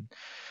scene.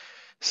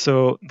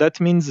 So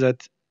that means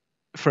that,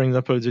 for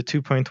example, the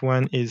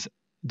 2.1 is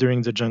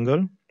during the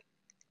jungle.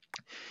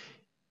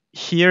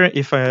 Here,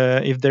 if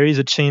there is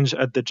a change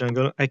at the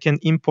jungle, I can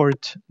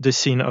import the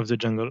scene of the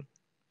jungle,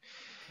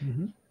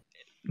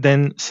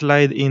 then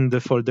slide in the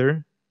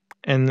folder,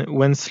 and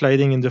when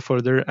sliding in the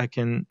folder, I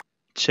can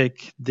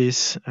check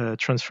this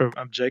transform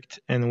object,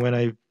 and when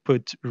I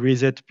put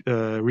reset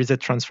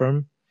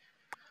transform,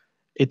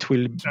 it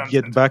will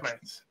get back.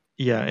 Place.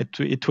 Yeah,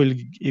 it will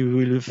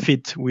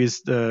fit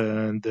with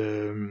the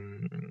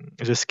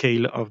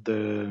scale of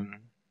the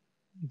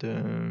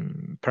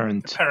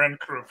parent. The parent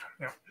group.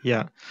 Yeah.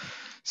 Yeah.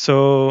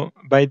 So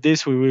by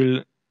this we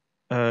will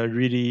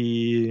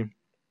really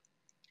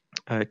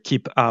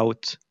keep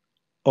out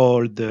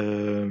all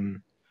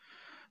the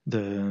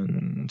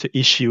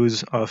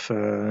issues of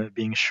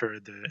being sure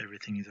that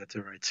everything is at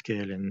the right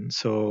scale. And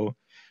so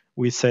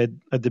we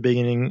said at the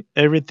beginning,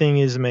 everything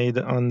is made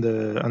on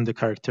the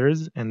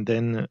characters, and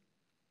then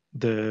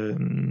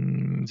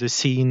the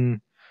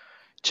scene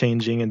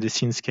changing and the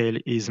scene scale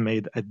is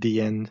made at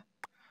the end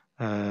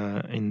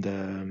in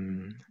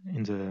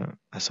the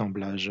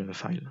assemblage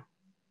file.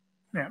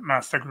 Yeah,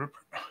 master group.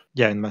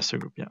 Yeah, in master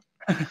group. Yeah.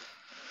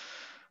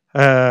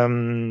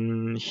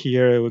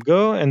 Here we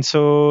go, and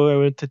so I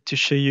wanted to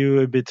show you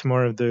a bit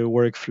more of the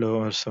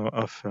workflow also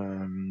of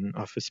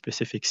a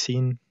specific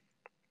scene.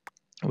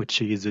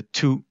 which is a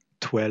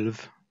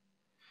 212.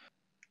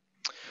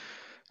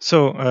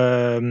 So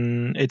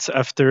it's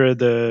after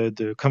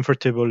the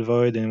comfortable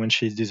void and when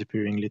she's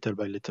disappearing little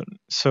by little.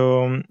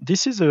 So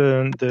this is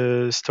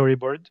the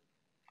storyboard.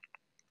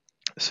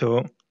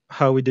 So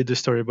how we did the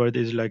storyboard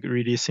is like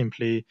really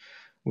simply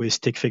with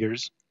stick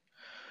figures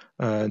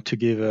to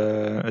give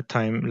a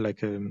time,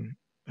 like a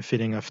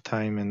feeling of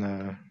time.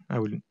 And I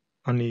will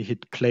only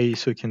hit play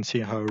so you can see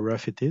how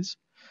rough it is.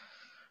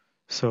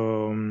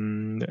 So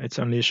it's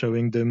only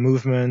showing the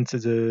movement,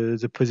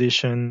 the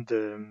position,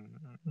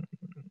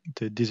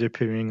 the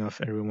disappearing of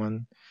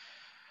everyone.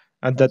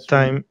 At that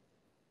time,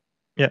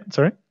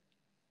 sorry?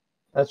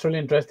 That's really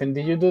interesting.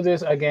 Did you do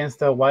this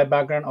against a white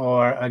background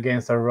or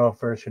against a raw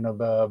version of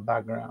the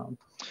background?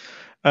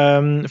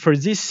 For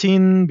this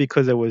scene,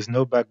 because there was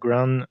no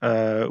background,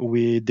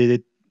 we did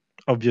it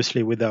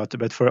obviously without.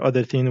 But for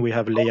other things, we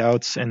have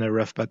layouts and a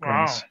rough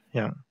backgrounds. Wow.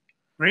 Yeah.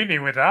 Really,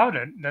 without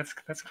it? That's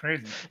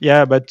crazy.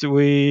 Yeah, but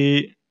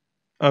we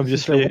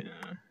obviously,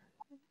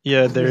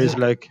 yeah, there is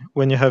like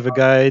when you have a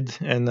guide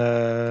and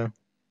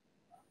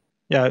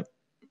yeah,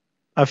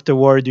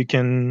 afterward you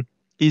can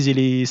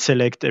easily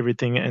select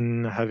everything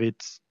and have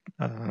it.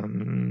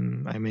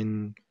 I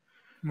mean,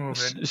 move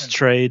it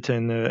straight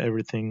and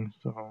everything.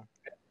 So,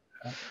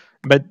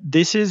 but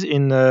this is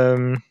in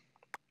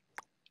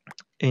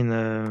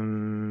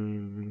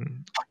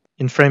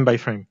frame by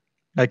frame,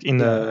 like in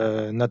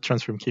not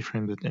transform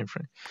keyframe but in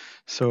frame.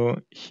 So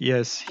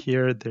yes,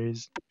 here there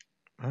is,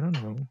 I don't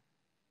know.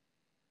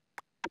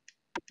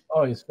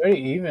 Oh, it's very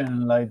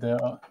even, like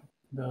the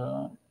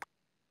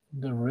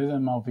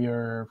rhythm of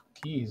your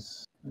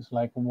keys. It's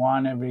like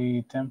 1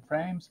 every 10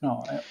 frames.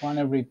 No, 1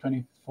 every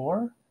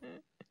 24.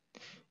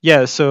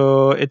 Yeah,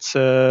 so it's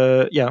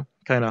yeah,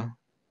 kind of.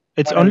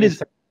 It's only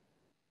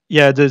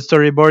yeah, the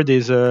storyboard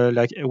is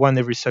like 1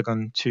 every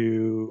second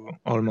to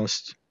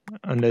almost,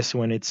 unless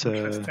when it's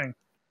interesting.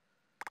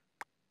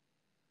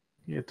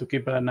 Yeah, to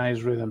keep a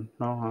nice rhythm.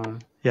 No.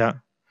 Yeah.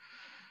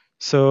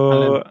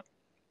 So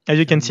as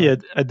you can see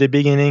at the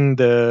beginning,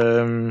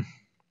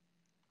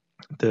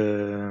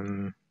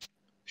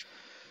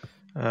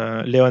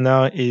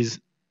 Leonard is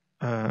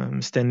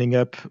standing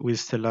up with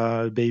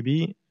Stella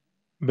baby,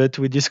 but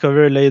we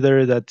discover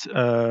later that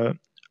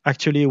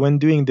actually when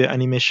doing the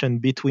animation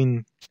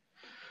between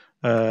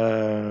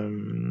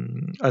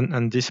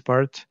on this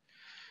part,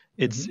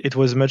 it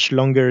was much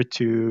longer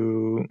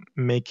to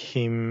make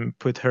him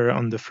put her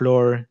on the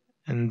floor,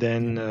 and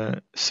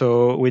then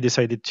so we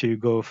decided to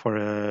go for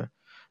a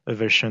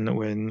version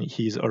when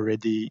he's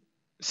already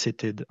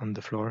seated on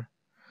the floor,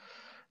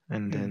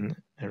 and then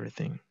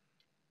everything.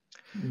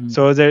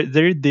 So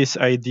there is this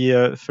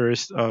idea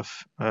first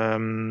of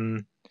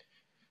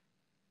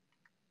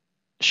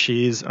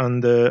she's on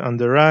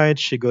the right,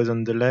 she goes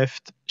on the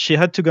left. She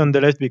had to go on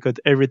the left because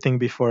everything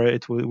before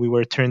it we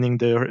were turning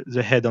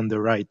the head on the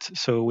right,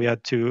 so we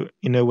had to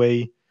in a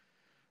way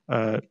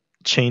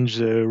change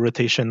the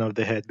rotation of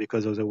the head,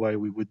 because otherwise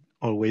we would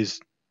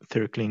always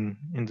circling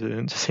in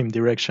the same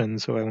direction.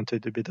 So I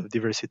wanted a bit of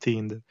diversity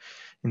in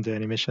the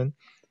animation.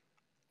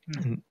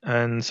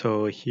 And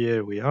so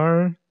here we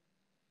are,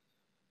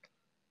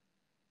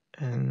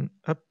 and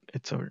up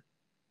it's over.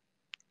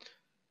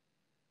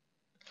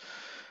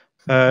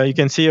 You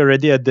can see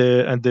already at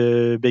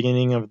the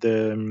beginning of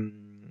the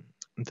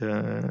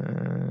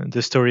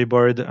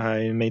storyboard,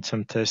 I made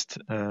some tests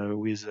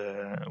with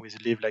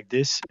Liv like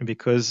this,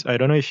 because I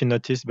don't know if you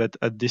noticed, but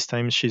at this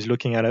time she's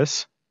looking at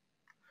us.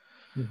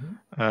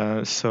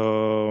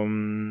 So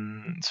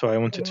I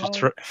wanted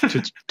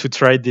to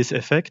try this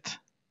effect.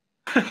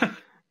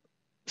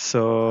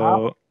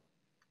 So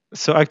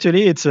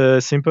actually it's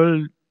a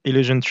simple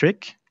illusion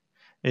trick.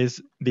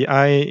 Is the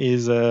eye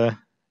is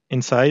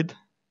inside.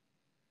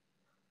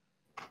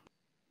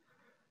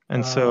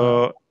 And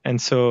so when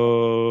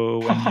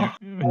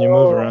you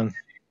move around,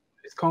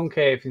 it's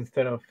concave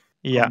instead of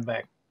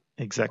convex.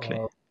 Exactly.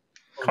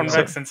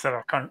 Convex instead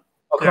of convex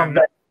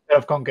instead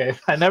of concave.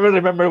 I never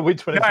remember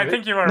which one. No, I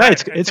think you were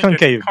right. It's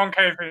concave.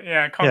 Concave,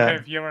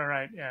 concave. You were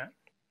right. Yeah.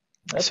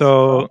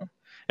 So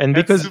and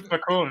that's because super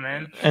cool,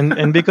 man.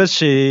 and because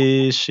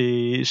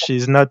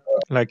she's not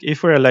like,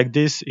 if we're like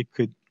this, it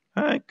could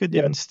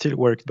even still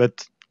work,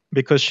 but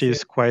because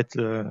she's quite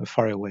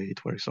far away,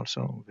 it works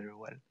also very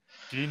well.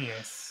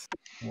 Genius.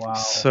 Wow.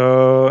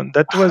 So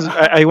that was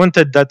I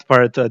wanted that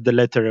part at the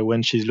letter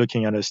when she's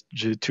looking at us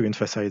to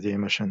emphasize the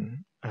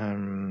emotion.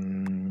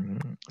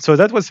 So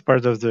that was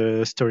part of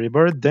the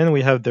storyboard. Then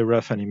we have the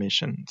rough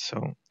animation.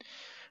 So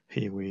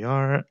here we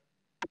are.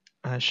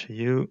 I'll show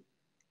you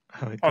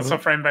how it also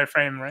goes. frame by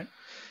frame, right?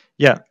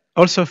 Yeah,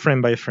 also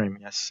frame by frame.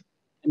 Yes.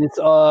 It's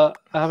I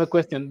have a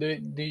question. Do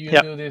you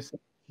do this?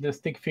 The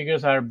stick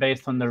figures are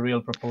based on the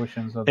real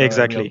proportions of the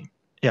exactly.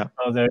 Yeah.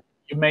 So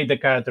you made the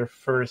character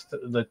first,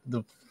 the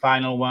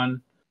final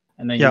one,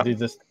 and then you did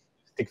the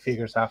stick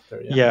figures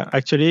after. Yeah.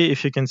 Actually,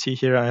 if you can see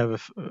here,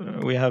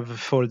 we have a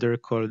folder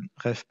called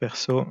Ref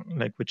Perso,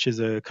 which is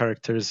a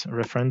character's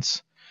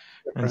reference.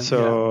 And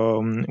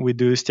so we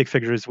do stick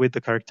figures with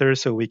the character,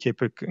 so we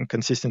keep a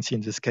consistency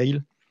in the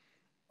scale.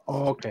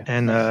 Oh, okay.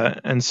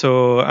 And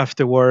so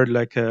afterward,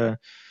 like I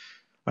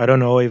don't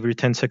know, every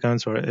 10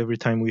 seconds or every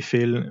time we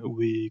fill,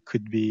 we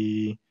could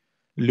be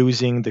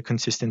losing the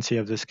consistency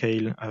of the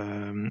scale.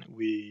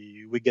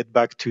 We get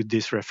back to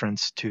this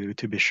reference to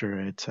be sure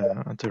it's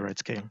at the right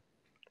scale.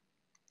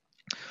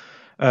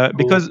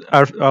 Because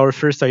our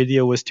first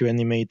idea was to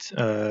animate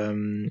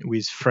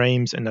with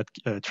frames and not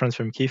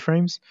transform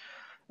keyframes,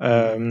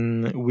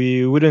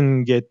 we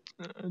wouldn't get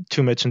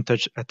too much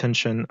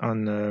attention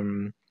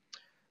on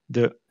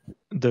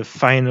the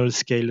final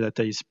scale that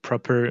is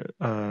proper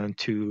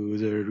to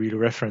the real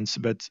reference.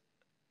 But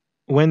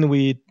when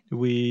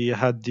we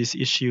had this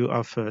issue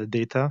of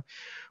data,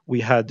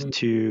 we had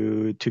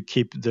to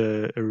keep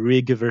the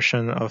rig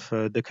version of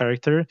the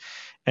character,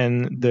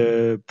 and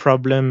the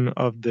problem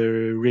of the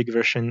rig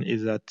version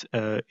is that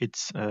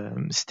it's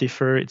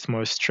stiffer, it's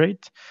more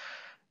straight,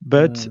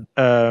 but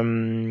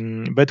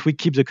we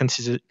keep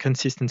the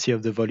consistency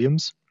of the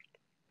volumes.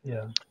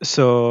 Yeah.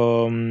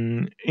 So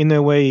in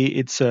a way,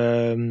 it's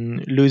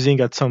losing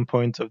at some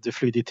point of the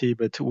fluidity,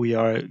 but we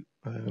are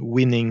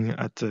winning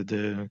at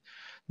the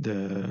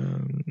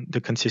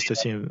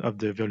consistency of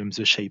the volumes,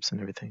 the shapes,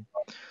 and everything.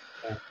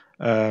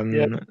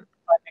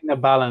 Finding a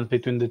balance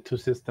between the two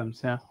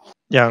systems.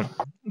 Yeah.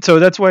 So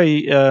that's why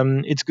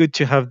it's good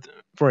to have,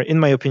 in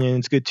my opinion,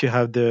 it's good to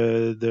have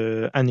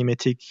the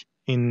animatic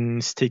in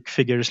stick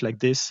figures like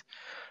this,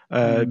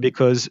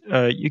 because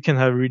you can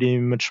have really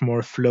much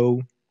more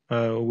flow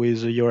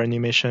with your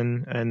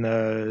animation, and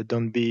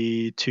don't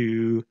be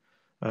too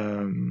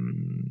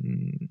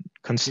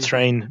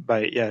constrained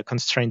by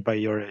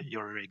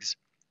your rigs.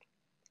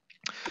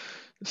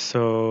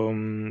 So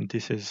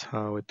this is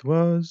how it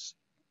was.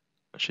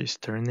 She's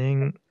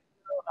turning.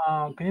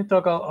 Can you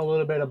talk a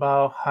little bit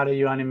about how do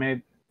you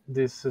animate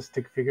these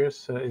stick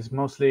figures? Is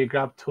mostly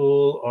grab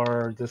tool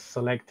or just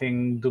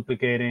selecting,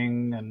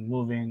 duplicating, and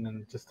moving,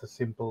 and just a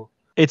simple?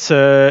 It's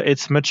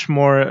much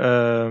more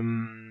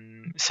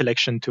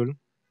selection tool.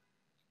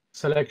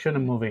 Selection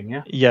and moving,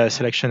 yeah. Yeah,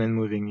 selection and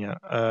moving, yeah.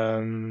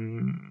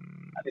 And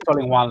it's all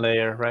in one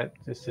layer, right?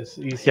 It's just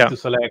easy to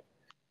select.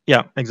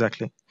 Yeah,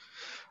 exactly.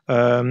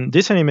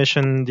 This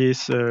animation,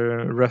 this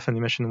rough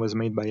animation, was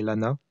made by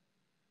Lana.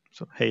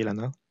 So hey,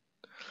 Lana.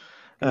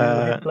 Can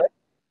you hit play?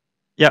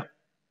 Yeah.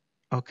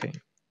 Okay.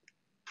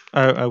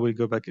 I will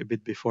go back a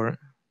bit before.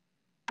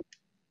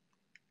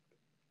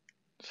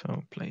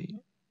 So play.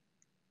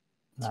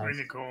 It's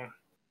really cool.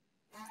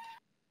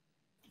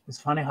 It's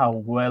funny how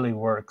well it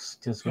works.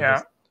 Just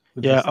with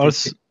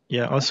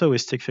also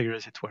with stick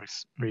figures, it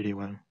works really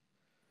well.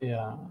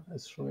 Yeah,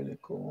 it's really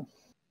cool.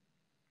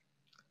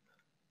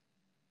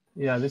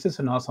 Yeah, this is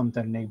an awesome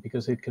technique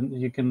because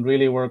you can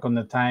really work on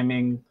the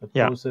timing, the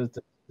poses,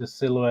 the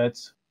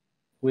silhouettes,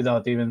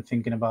 without even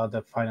thinking about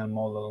the final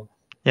model.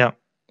 Yeah,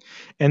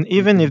 and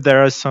even if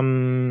there are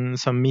some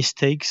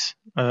mistakes,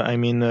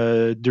 during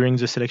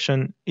the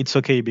selection, it's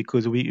okay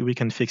because we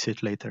can fix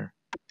it later.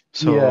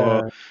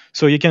 So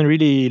you can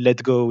really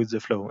let go with the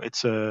flow.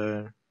 It's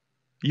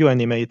you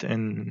animate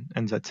and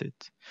that's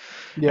it.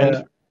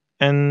 Yeah.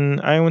 And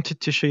I wanted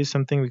to show you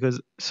something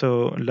because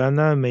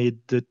Lana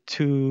made the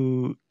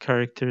two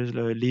characters,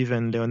 Liv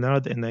and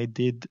Leonard, and I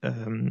did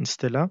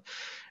Stella,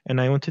 and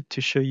I wanted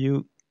to show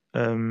you.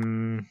 I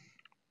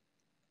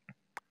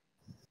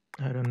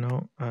don't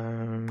know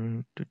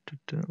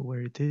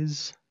where it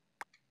is.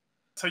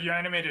 So you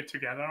animated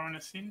together on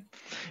a scene?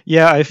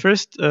 Yeah, I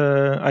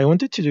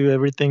wanted to do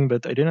everything,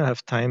 but I didn't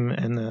have time,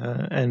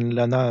 and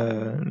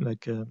Lana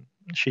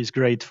she's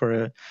great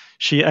for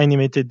she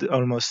animated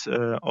almost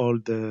all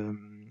the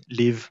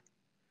Liv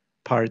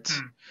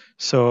parts.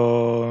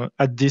 So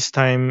at this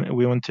time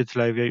we wanted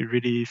like a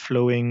really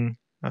flowing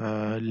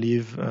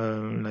Liv,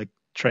 like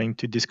trying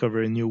to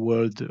discover a new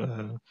world.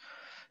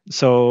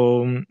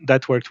 So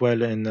that worked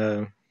well,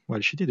 and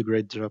she did a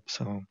great job.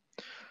 So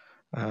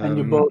and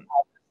you both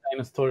have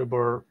the same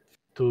storyboard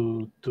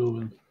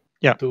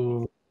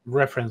to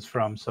reference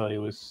from, so it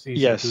was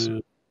easy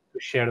to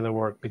share the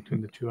work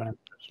between the two animators.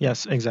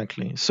 Yes,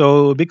 exactly.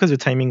 So because the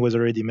timing was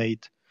already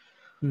made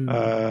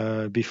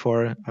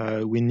before,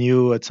 we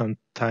knew at some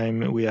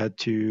time we had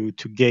to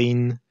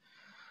gain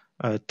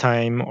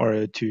time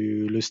or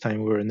to lose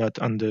time. We were not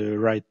on the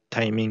right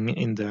timing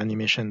in the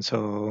animation.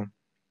 So,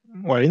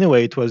 in a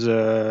way, it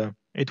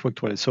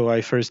worked well. So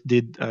I first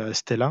did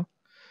Stella,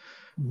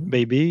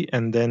 baby,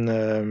 and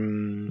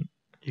then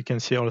you can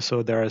see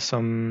also there are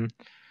some.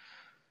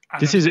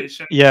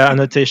 Annotation.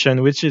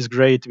 Annotation, which is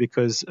great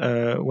because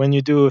when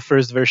you do a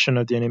first version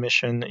of the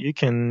animation, you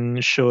can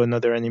show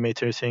another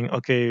animator saying,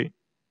 "Okay,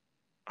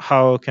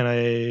 how can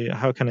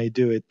I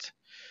do it?"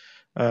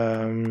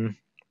 And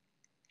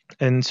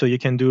so you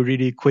can do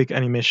really quick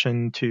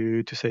animation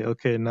to say,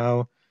 "Okay,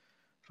 now,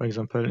 for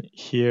example,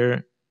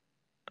 here,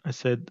 I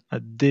said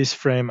at this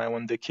frame I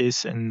want the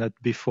kiss and not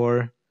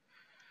before."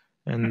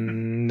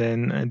 And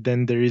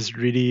then there is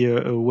really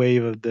a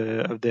wave of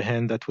the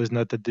hand that was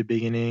not at the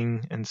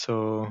beginning, and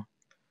so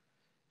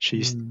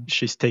she's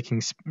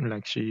taking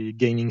she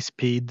gaining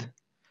speed,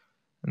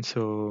 and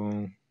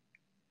so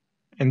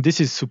And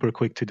this is super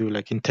quick to do.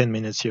 Like in 10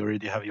 minutes, you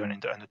already have your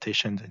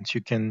annotations, and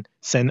you can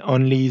send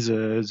only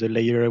the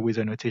layer with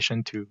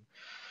annotation to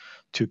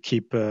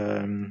keep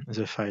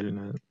the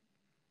file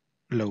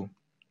low.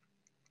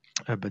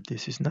 But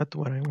this is not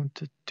what I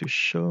wanted to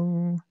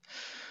show.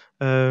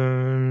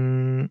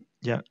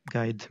 Yeah,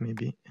 guide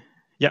maybe.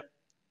 Yeah,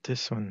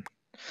 this one.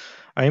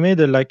 I made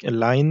a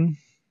line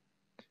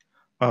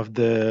of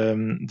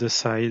the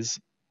size.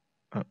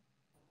 I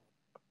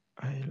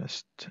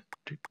lost.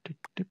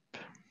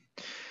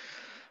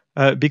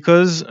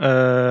 Because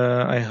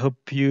I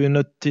hope you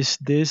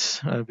noticed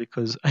this,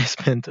 because I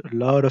spent a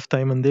lot of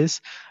time on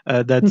this.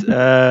 That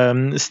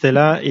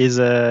Stella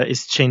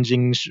is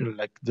changing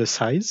like the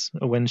size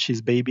when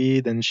she's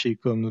baby. Then she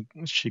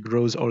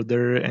grows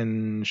older,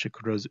 and she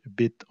grows a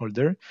bit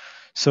older.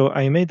 So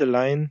I made a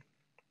line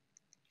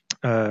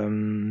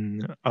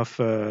of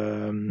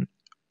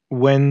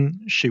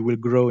when she will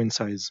grow in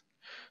size.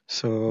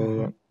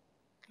 So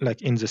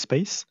like in the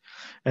space,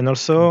 and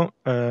also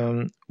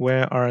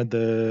where are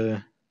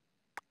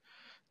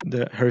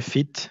her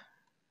feet,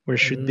 where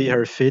should be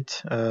her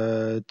feet,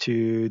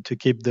 to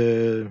keep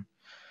a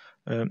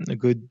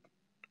good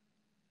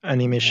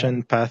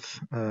animation path.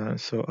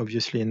 So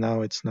obviously now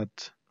it's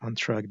not on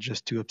track,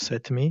 just to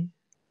upset me.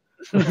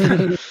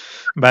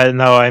 But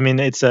no, I mean,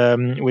 it's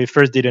we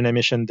first did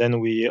animation,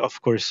 then we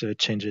of course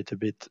change it a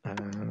bit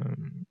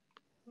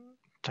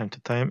time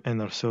to time,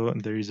 and also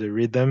there is a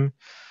rhythm.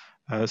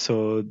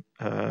 So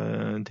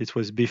this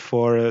was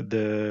before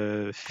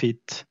the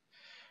feet,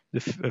 the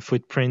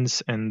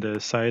footprints and the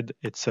side.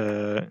 It's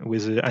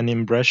with an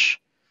anim brush.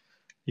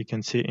 You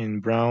can see in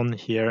brown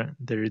here,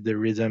 there is the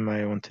rhythm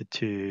I wanted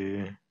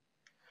to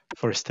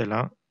for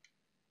Stella.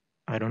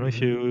 I don't know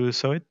if you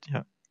saw it.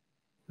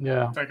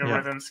 Yeah. Like a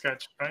rhythm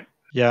sketch, right?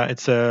 Yeah,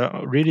 it's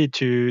really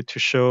to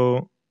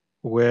show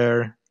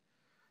where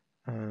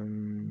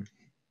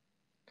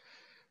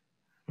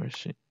where's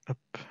she? Up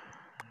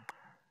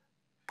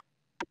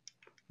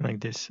like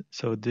this.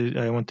 So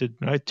I wanted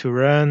to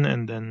run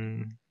and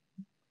then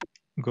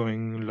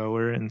going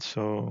lower, and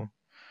so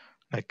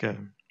like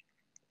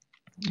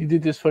You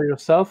did this for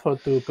yourself or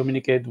to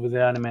communicate with the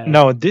animator?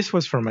 No, this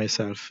was for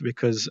myself,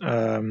 because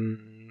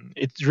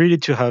it's really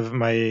to have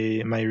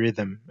my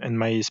rhythm and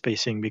my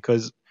spacing,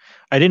 because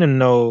I didn't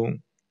know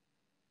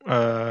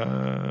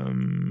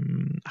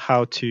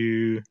how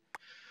to.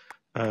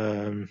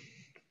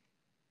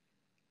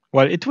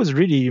 Well, it was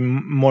really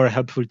more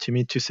helpful to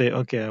me to say,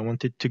 okay, I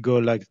want it to go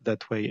like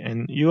that way,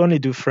 and you only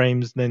do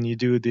frames, then you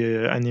do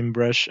the anim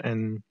brush,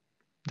 and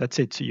that's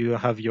it. You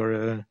have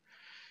your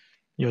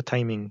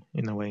timing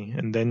in a way,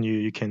 and then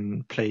you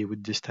can play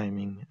with this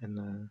timing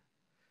and.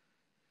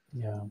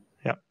 Yeah.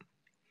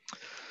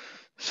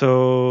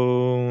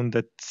 So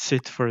that's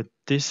it for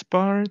this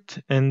part,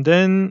 and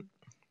then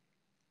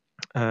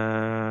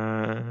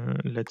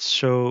let's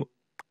show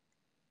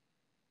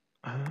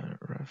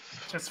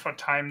rough. Just for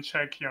time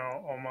check, you're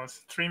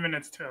almost 3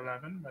 minutes to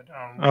 11, but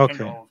we Okay.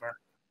 can go over.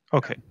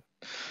 Okay.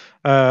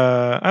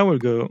 I will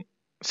go.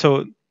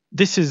 So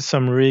this is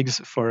some rigs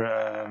for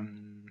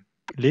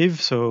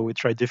Live. So we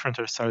tried different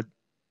hairstyles.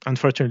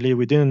 Unfortunately,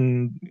 we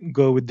didn't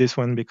go with this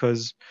one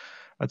because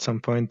at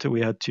some point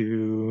we had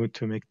to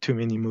make too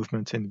many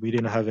movements, and we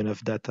didn't have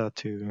enough data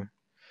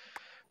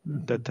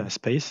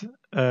space.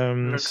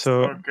 Looks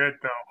so good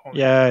though.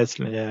 Holy it's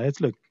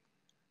look.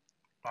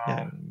 wow.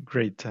 Yeah,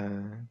 great.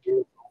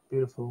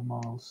 Beautiful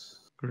models.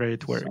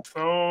 Great work.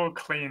 So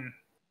clean.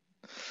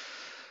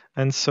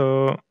 And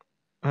so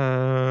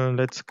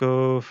let's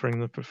go, for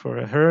example,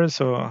 for her.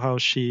 So how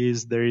she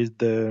is, there is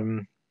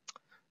the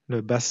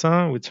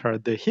bassin, which are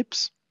the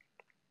hips,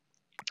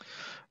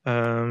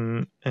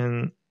 and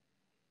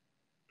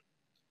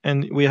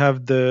we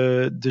have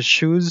the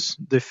shoes,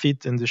 the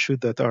feet and the shoe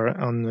that are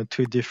on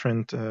two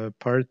different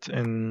parts,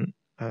 and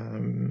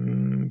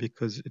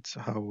because it's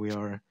how we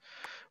are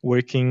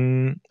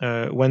working.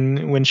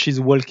 When she's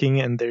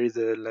walking and there is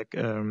a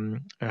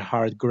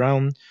hard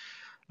ground,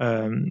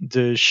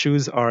 the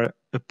shoes are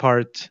a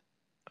part,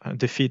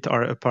 the feet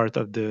are a part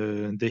of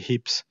the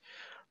hips,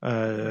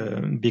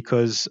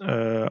 because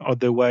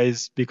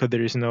otherwise, because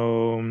there is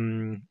no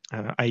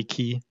eye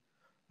key,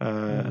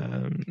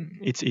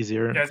 it's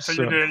easier. Yeah, so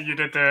you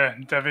did the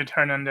David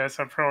Hernandez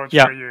approach,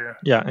 Yeah, where you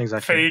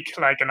exactly. fake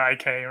like an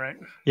IK, right?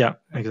 Yeah,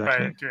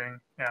 exactly. By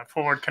doing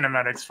forward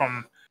kinematics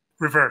from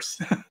reverse.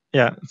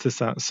 Yeah, c'est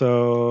ça.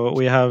 So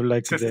we have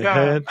the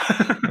head.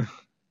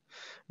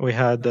 We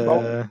had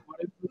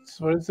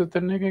what is the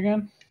technique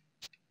again?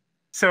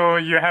 So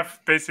you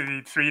have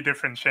basically three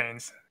different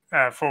chains,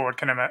 forward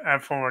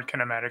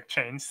kinematic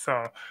chains.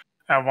 So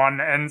one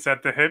ends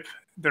at the hip,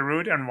 the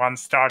root, and one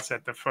starts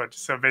at the foot.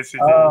 So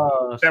basically,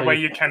 that way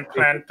you can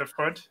plant the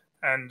foot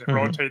and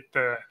rotate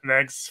the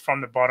legs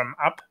from the bottom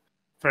up,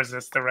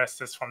 versus the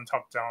rest is from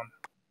top down.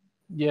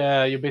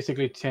 Yeah, you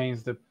basically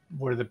change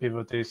where the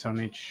pivot is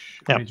on each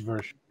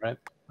version, right?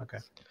 Okay.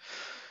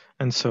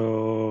 And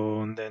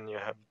so then you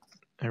have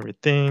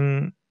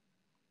everything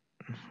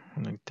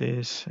like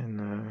this,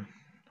 and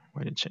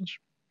why did it change?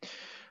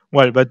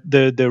 Well, but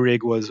the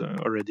rig was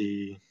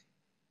already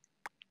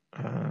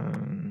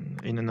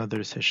in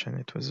another session.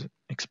 It was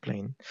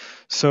explained.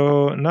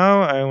 So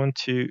now I want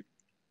to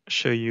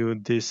show you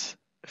this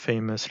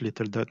famous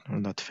little dot, or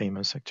not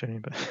famous actually,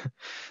 but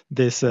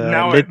this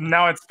now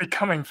it's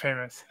becoming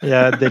famous.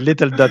 Yeah, the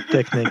little dot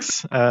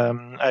techniques.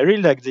 I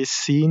really like this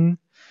scene.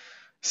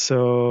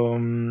 So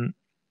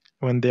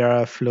when they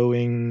are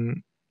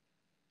flowing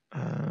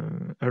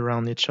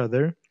around each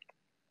other,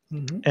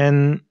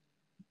 and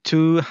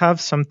to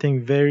have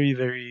something very,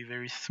 very,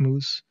 very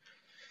smooth,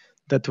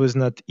 that was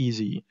not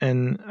easy.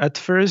 And at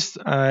first,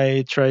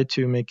 I tried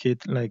to make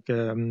it like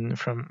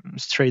from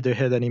straight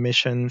ahead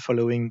animation,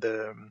 following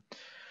the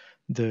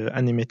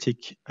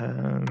animatic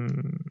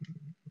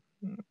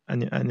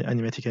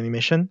animatic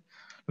animation,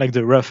 like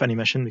the rough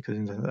animation, because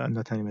it's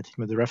not animatic,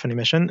 but the rough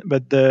animation.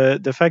 But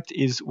the fact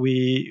is,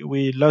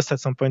 we lost at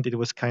some point. It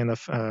was kind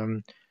of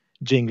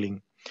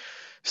jingling.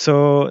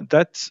 So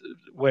that's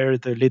where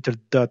the little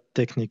dot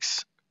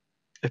techniques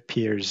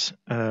appears.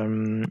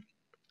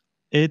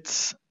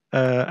 It's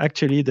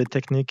actually, the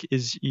technique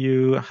is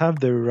you have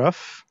the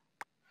rough.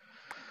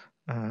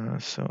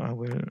 So I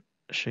will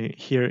show you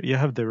here. You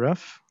have the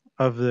rough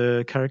of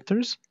the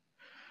characters,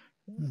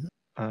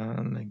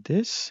 like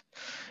this.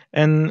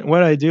 And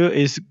what I do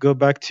is go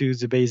back to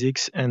the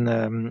basics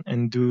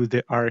and do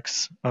the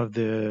arcs of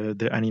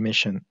the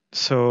animation.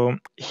 So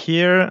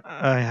here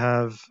I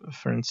have,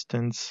 for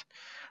instance,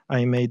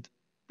 I made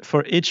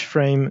for each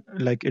frame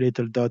like a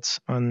little dots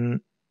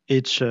on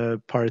each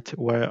part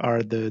where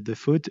are the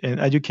foot. And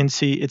as you can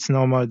see, it's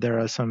normal. There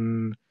are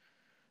some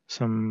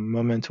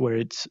moments where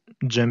it's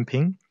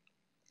jumping.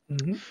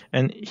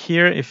 And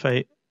here, if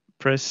I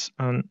press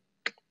on,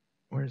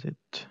 where is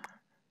it?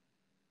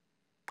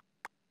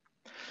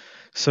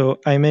 So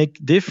I make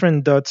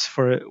different dots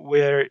for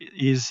where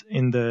is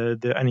in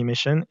the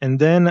animation, and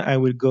then I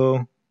will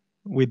go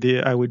with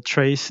I will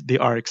trace the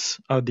arcs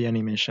of the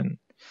animation.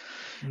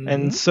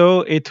 And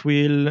so it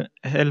will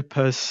help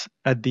us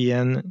at the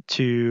end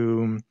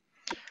to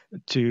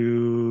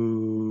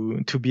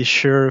be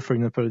sure, for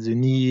example, the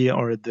knee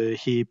or the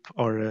hip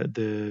or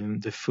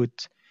the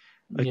foot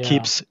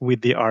keeps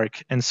with the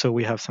arc, and so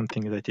we have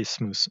something that is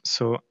smooth.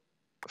 So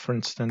for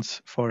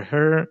instance, for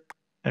her,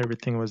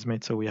 everything was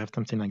made so we have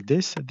something like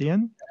this at the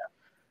end,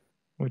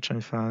 which I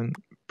found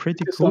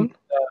pretty cool.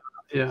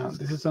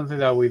 This is something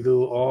that we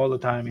do all the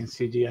time in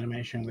CG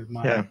animation with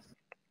Maya.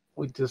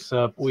 We just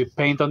we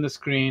paint on the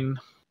screen.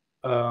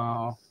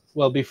 Well,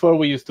 before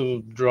we used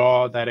to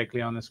draw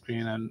directly on the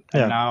screen, and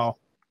now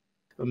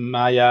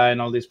Maya and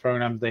all these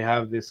programs, they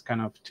have this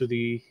kind of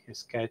 2D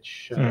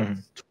sketch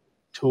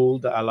tool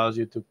that allows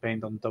you to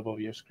paint on top of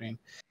your screen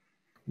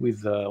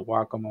with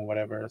Wacom or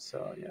whatever.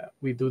 So yeah,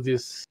 we do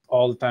this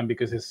all the time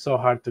because it's so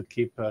hard to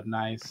keep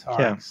nice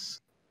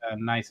arcs,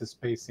 nice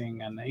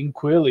spacing, and in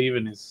Quill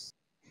even is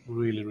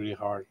really, really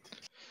hard.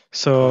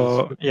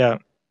 So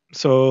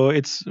so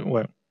it's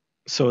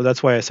so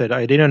that's why I said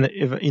I didn't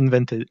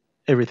invent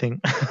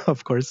everything,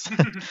 of course.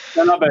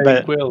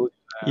 But Quill,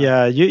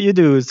 you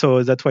do.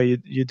 So that's why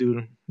you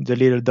do the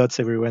little dots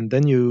everywhere, and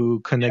then you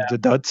connect the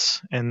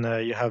dots, and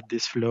you have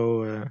this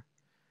flow,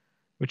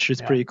 which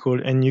is pretty cool.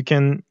 And you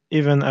can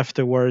even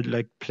afterward,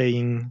 like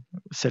playing,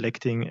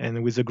 selecting,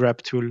 and with the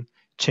grab tool,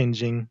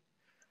 changing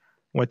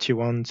what you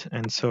want.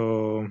 And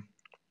so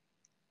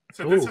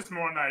this is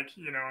more like,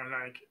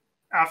 like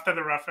after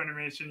the rough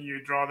animation, you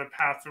draw the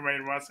path the way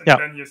it was, and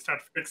then you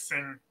start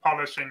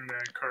polishing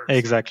the curves.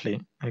 Exactly.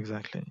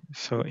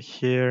 So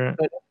here,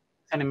 but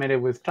it's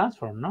animated with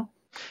transform, no?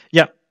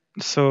 Yeah.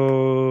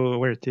 So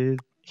where it is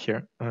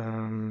here,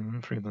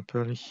 for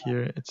example,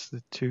 here it's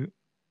the two,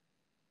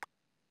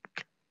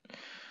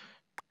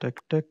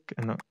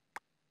 and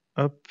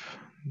up.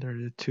 They're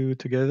the two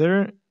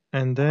together,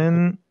 and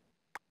then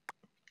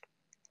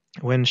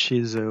when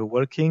she's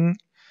walking,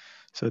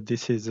 so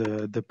this is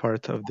the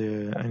part of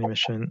the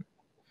animation.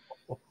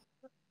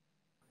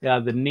 Yeah,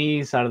 the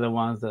knees are the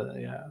ones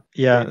that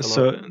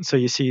So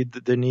you see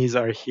the knees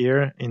are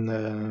here in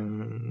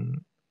the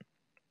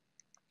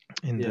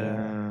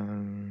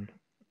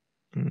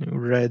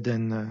red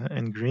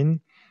and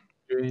green.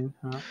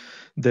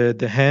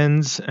 The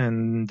hands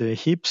and the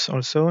hips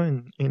also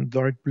in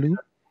dark blue.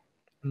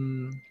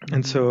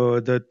 And so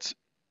that's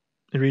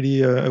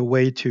really a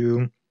way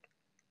to,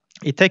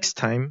 it takes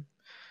time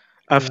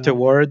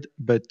afterward,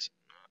 but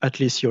at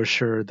least you're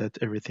sure that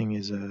everything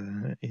is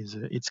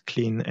it's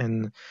clean.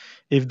 And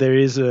if there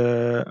is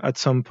at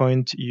some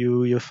point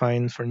you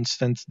find, for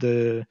instance,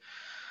 the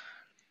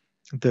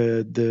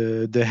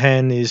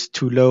hand is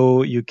too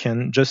low, you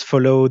can just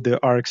follow the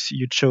arcs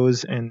you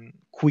chose and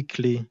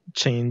quickly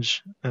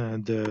change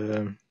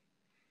the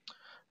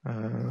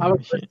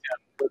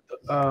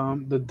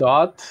the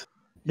dot,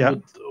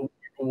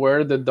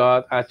 where the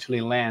dot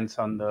actually lands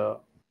on the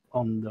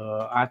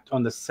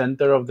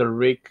center of the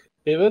rig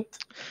pivot,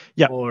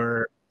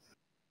 or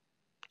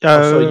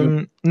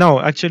no,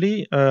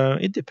 actually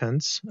it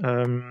depends.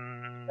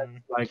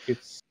 Like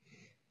it's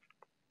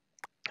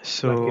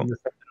so like in the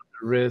center of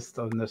the wrist,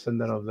 on the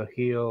center of the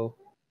heel.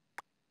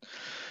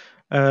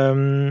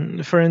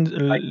 For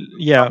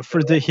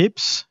the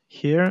hips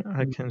here,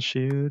 I can show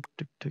you.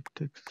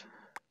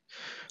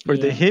 For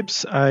the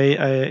hips,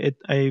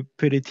 I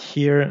put it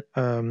here.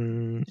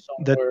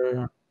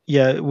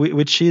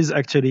 Which is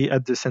actually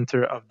at the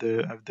center of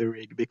the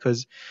rig,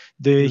 because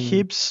the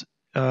hips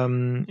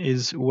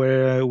is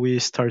where we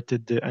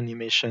started the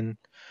animation.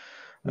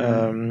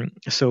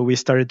 So we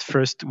started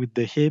first with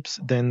the hips,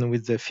 then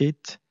with the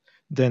feet,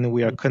 then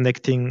we are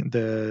connecting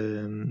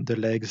the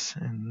legs,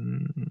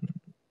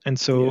 and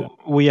so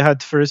we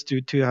had first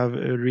to have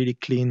a really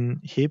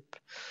clean hip.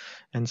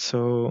 And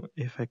so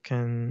if I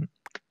can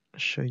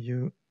show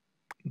you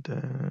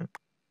the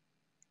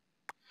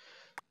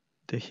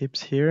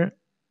hips here.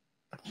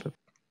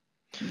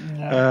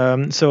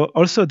 So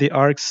also the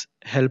arcs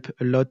help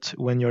a lot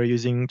when you're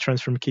using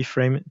transform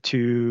keyframe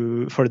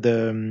for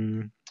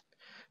the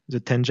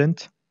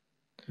tangent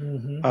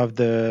of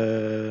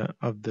the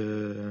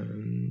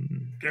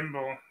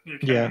gimbal. You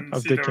can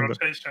see the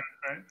rotation,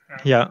 right?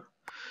 Yeah.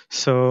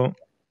 So.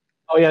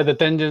 Oh yeah, the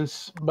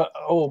tangents. But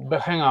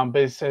hang on,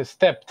 but it's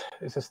stepped.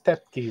 It's a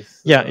stepped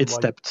keys. Yeah, it's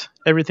stepped.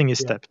 Everything is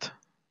stepped.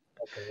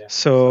 Okay. Yeah.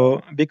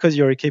 So because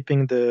you're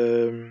keeping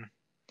the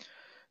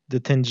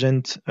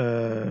tangent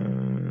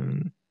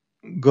going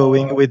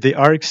with the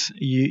arcs,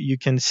 you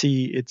can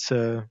see it's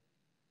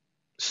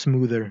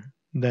smoother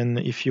than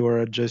if you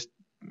are just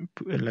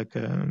like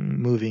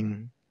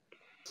moving.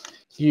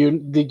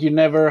 Did you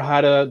never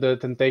had the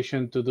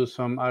temptation to do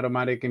some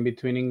automatic in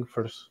betweening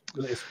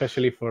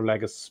especially for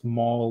like a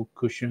small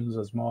cushions,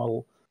 a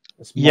small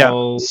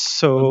yeah.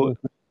 So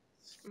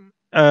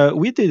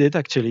we did it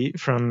actually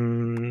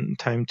from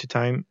time to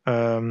time.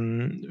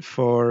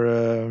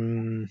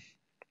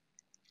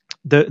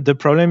 The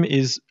problem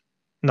is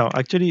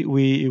actually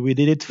we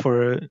did it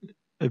for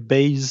a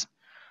base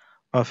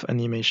of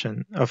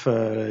animation of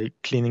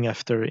cleaning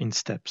after in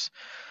steps.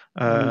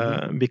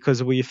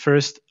 Because we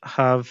first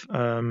have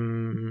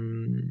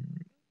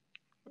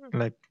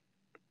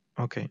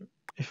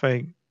if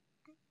I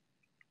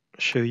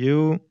show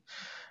you,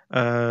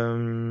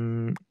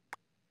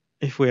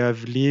 if we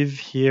have leave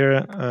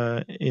here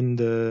in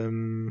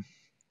the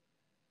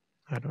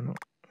I don't know,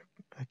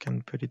 I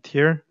can put it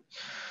here.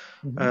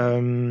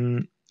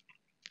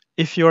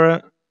 If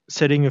you're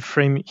setting a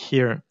frame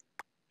here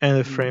and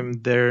a frame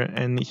there,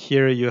 and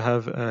here you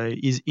have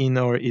is in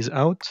or is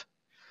out,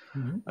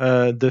 of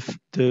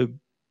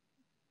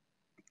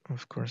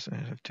course I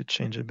have to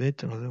change a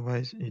bit,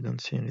 otherwise you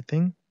don't see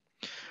anything.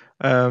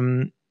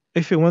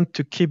 If you want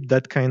to keep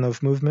that kind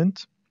of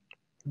movement,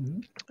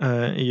 you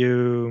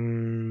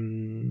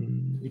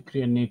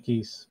create new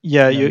keys.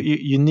 Yeah,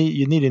 you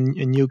need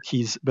a new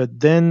keys, but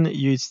then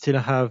you still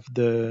have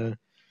the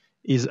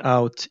is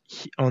out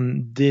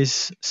on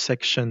this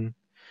section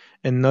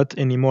and not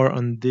anymore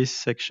on this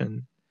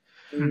section.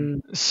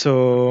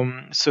 So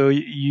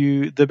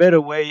the better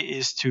way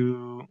is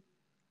to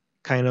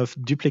kind of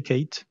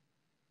duplicate,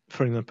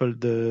 for example,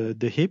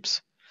 the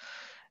hips.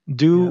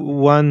 Do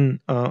one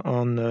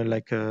on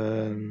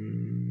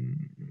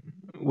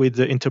with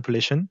the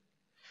interpolation,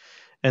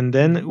 and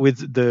then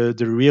with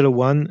the real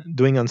one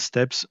doing on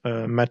steps,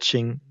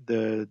 matching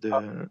the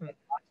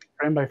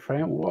frame by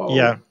frame.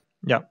 Whoa.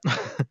 Yeah.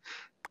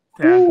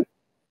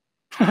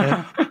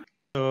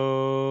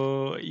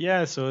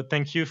 So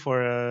thank you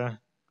for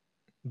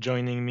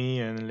joining me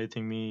and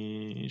letting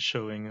me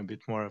showing a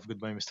bit more of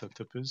Goodbye Mr.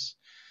 Octopus.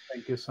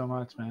 Thank you so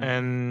much, man.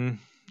 And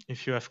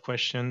if you have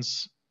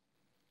questions,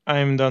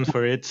 I'm done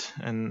for it.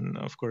 And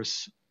of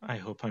course, I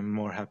hope I'm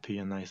more happy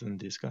and nice than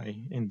this guy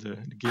in the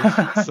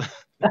GIF.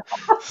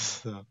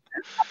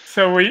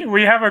 So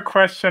we have a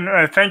question.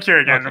 Thank you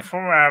again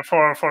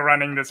for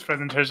running this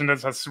presentation.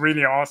 This was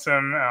really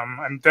awesome.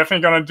 I'm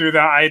definitely gonna do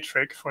the eye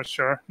trick for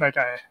sure.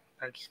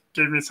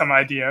 Gave me some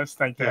ideas,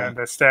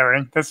 the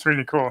staring. That's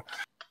really cool.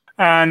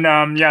 And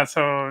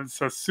so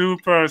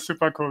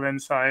super cool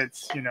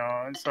insights.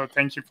 So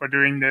thank you for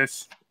doing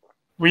this.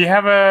 We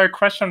have a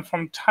question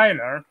from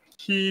Tyler.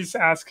 He's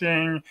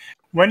asking,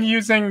 when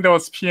using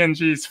those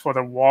PNGs for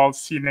the walls,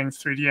 ceilings,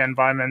 3D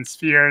environment,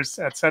 spheres,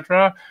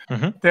 etc.,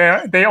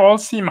 they all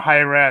seem high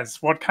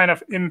res. What kind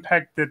of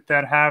impact did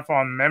that have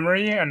on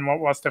memory, and what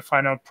was the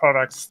final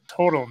product's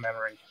total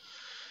memory?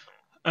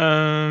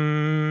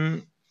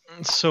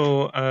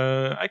 So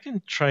I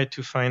can try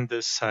to find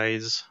the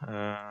size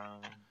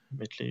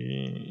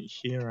immediately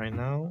here right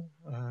now.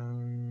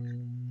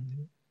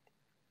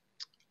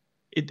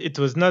 It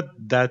was not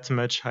that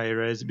much high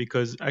res,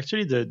 because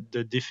actually the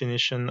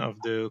definition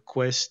of the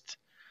Quest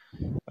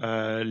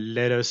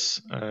let us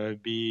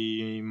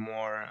be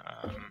more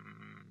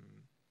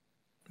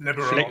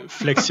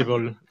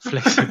flexible.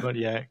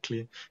 Yeah,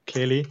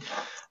 clearly.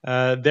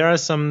 There are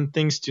some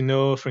things to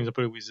know, for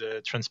example, with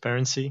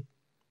transparency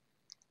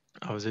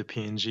of the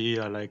PNG,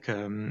 or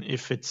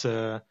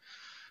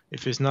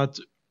if it's not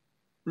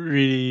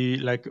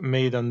really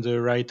made on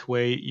the right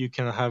way, you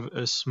can have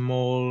a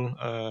small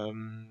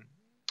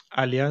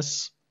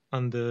alias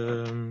on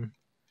the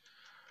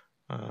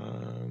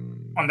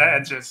on the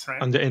edges,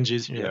 right? On the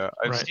edges, Yeah,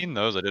 I've seen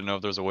those. I didn't know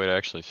if there's a way to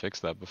actually fix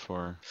that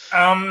before.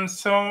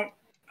 So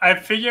I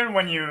figure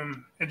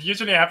it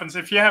usually happens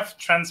if you have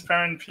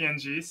transparent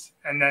PNGs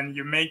and then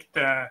you make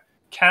the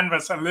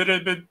canvas a little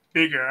bit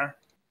bigger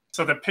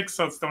so the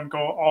pixels don't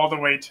go all the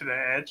way to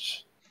the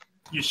edge,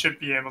 you should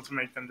be able to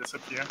make them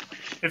disappear.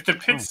 If the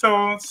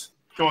pixels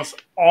goes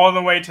all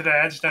the way to the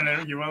edge, then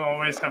you will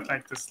always have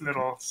like this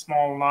little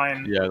small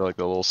line. Yeah, like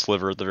the little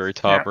sliver at the very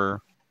top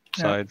or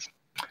sides.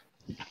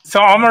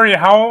 So Amaury,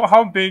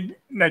 how big,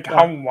 like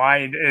how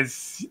wide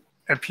is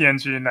a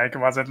PNG? Like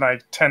was it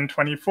like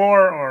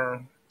 1024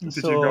 or did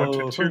you go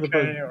to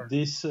 2K? Or?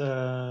 This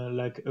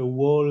like a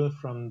wall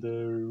from the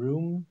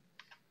room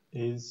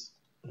is,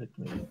 let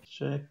me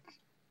check.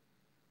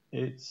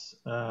 It's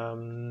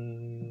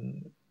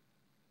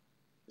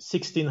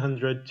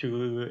 1600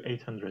 to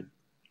 800.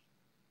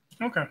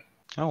 Okay.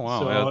 Oh wow,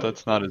 so,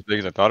 that's not as big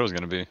as I thought it was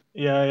going to be.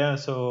 Yeah.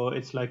 So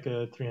it's like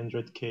a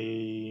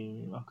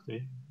 300K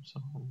octave. So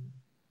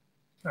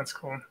that's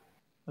cool.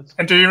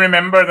 And do you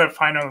remember the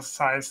final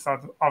size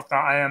of the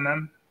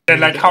IMM?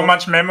 Like how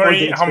much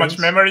memory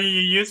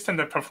you used in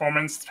the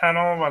performance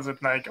panel? Was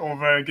it like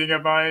over a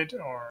gigabyte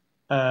or?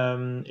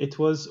 It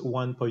was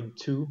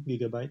 1.2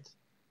 gigabyte.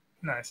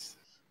 Nice.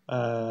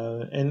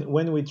 And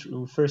when we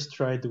first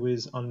tried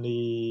with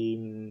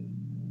only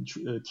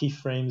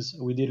keyframes,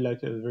 we did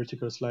like a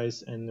vertical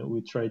slice, and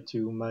we tried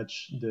to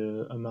match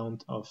the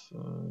amount of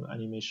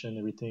animation,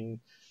 everything,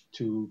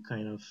 to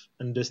kind of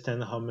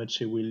understand how much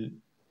it will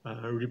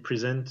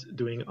represent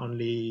doing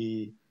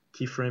only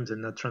keyframes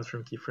and not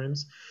transform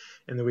keyframes.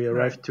 And we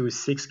arrived to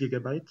 6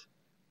 gigabyte.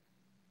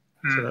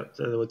 So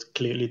that was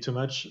clearly too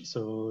much.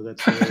 So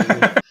that's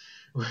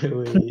why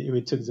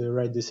we took the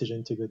right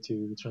decision to go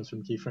to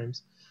transform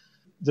keyframes.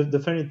 The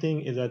funny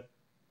thing is that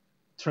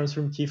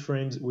transform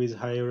keyframes with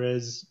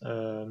high-res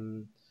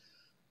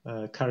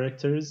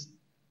characters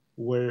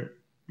were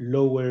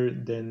lower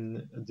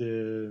than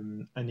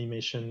the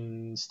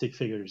animation stick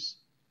figures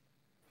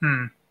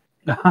in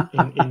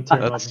terms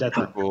of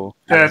data. Cool.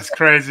 That's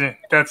crazy.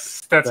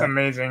 That's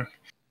amazing.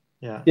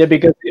 Yeah,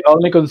 because it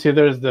only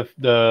considers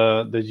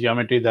the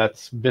geometry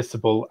that's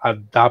visible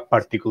at that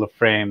particular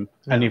frame,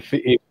 and if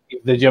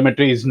the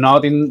geometry is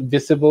not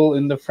visible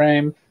in the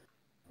frame,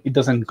 it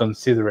doesn't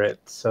consider it.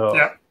 So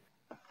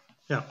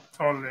yeah,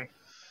 totally.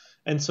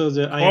 And so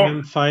the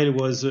IMM file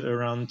was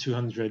around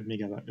 200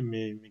 megabyte.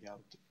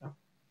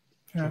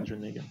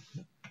 200 mega.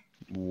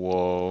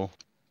 Whoa.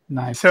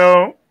 Nice.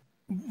 So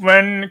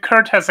when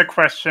Kurt has a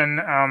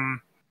question,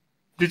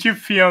 did you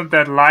feel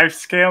that live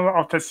scale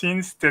of the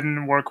scenes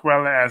didn't work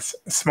well as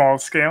small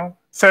scale?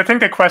 So I think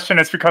the question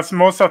is because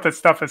most of the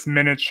stuff is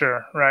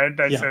miniature, right?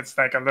 It's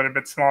like a little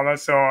bit smaller.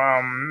 So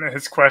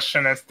his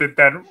question is, did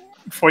that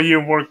for you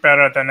work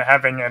better than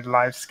having it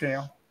live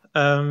scale?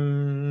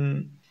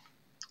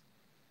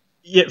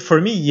 Yeah,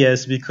 for me,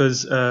 yes,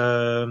 because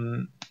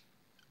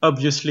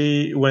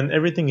obviously when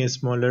everything is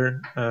smaller,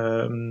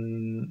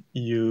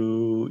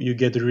 you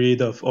get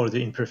rid of all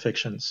the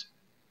imperfections.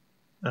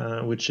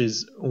 Which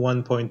is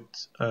one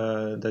point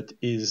that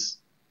is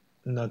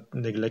not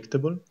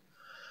neglectable.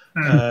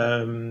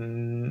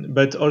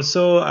 But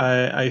also,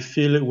 I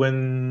feel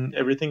when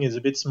everything is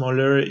a bit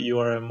smaller, you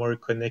are more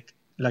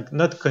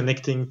not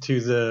connecting to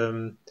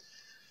the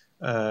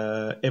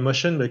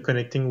emotion, but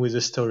connecting with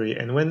the story.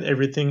 And when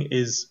everything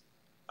is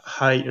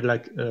high,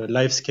 like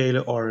live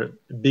scale or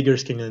bigger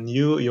scale than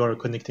you are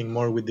connecting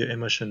more with the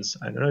emotions.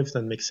 I don't know if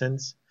that makes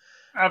sense.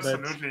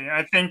 Absolutely,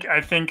 but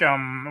I think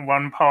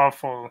one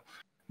powerful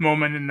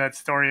moment in that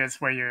story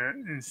is where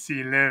you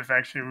see Liv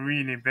actually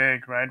really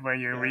big, right? Where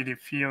you really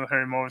feel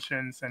her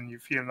emotions and you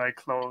feel like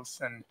close,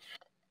 and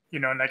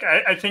like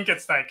I think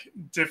it's like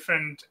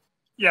different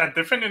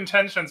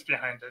intentions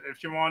behind it.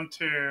 If you want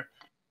to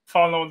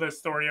follow the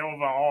story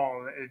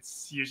overall,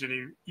 it's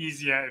usually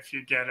easier if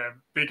you get a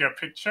bigger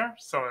picture,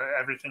 so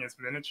everything is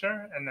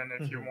miniature, and then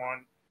if you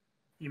want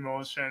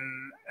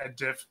emotion, it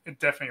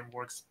definitely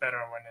works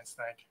better when it's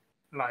like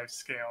live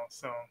scale.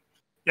 So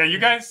yeah, you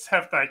guys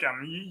have like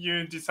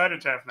you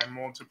decided to have like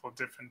multiple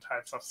different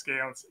types of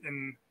scales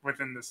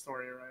within the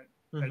story, right?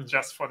 Like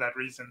just for that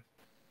reason.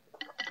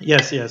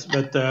 Yes,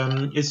 but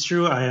it's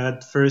true. I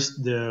had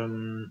first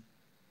the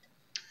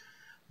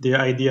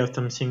idea of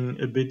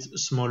something a bit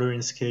smaller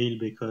in scale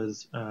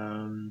because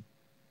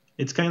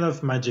it's kind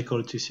of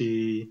magical to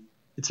see.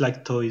 It's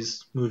like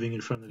toys moving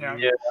in front of you.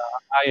 Yeah,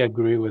 I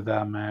agree with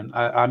that, man.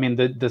 I mean,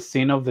 the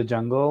scene of the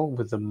jungle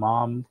with the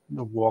mom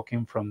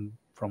walking from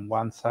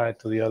one side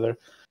to the other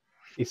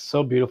is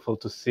so beautiful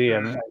to see. I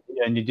mean,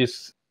 and you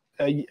just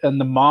and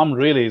the mom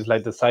really is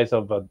like the size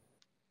of an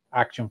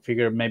action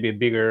figure, maybe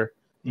bigger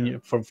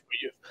for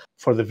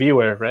the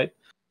viewer, right?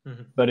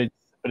 But it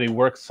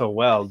works so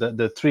well.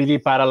 The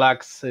 3D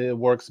parallax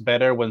works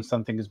better when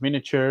something is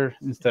miniature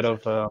instead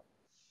of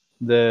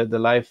the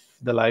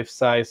life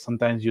size.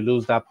 Sometimes you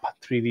lose that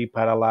 3D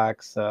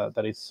parallax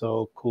that is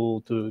so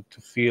cool to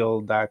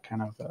feel that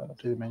kind of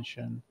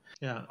dimension.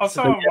 Yeah.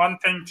 Also, one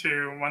thing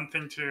to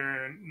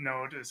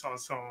note is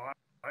also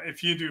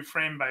if you do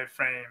frame by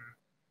frame,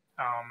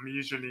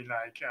 Usually,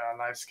 like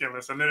live scale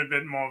is a little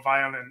bit more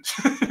violent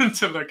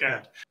to look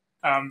at.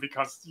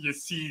 Because you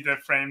see the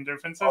frame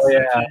differences.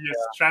 If you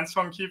use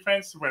transform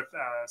keyframes with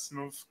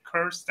smooth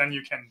curves, then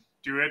you can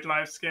do it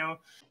live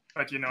scale.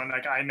 But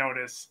like I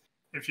notice,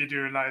 if you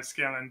do live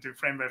scale and do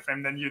frame by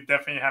frame, then you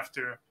definitely have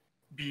to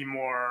be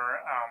more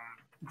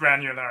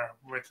granular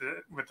with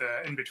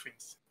the in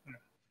betweens.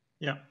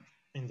 Yeah,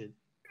 indeed.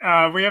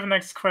 We have a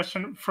next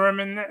question.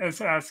 Furman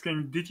is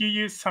asking, did you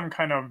use some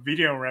kind of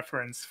video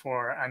reference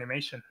for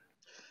animation?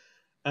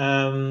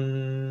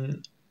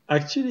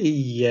 Actually,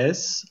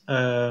 yes.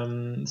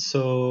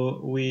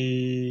 So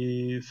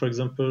we, for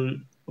example,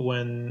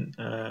 when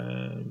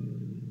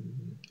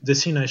the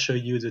scene I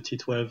showed you, the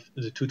T12,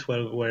 the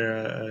 212,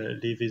 where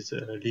Liv is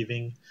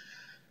living,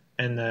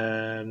 and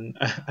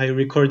I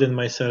recorded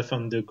myself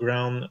on the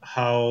ground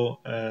how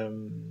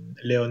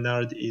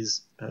Leonard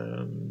is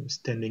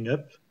standing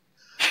up,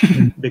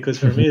 because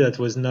for me that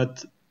was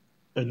not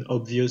an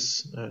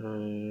obvious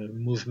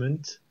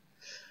movement.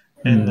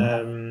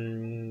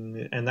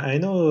 And I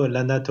know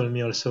Lana told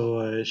me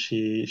also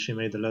she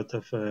made a lot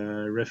of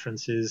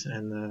references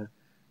and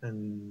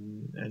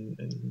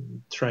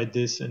tried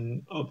this,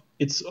 and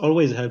it's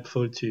always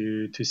helpful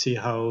to see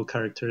how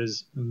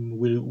characters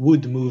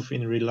would move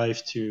in real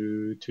life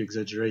to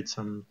exaggerate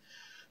some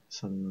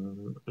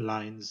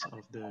lines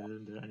of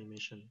the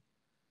animation.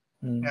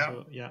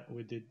 So yeah,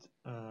 we did.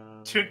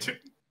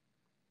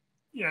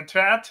 To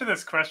add to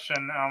this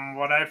question,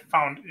 what I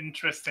found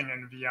interesting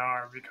in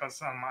VR,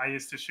 because I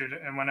used to shoot,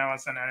 and when I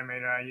was an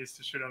animator, I used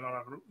to shoot a lot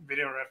of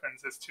video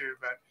references too,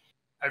 but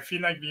I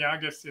feel like VR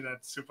gives you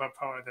that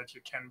superpower that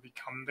you can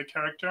become the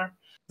character.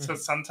 Mm-hmm. So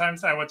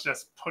sometimes I would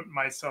just put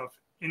myself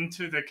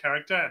into the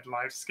character at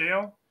live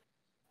scale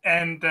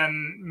and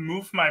then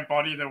move my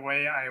body the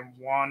way I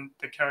want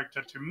the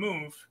character to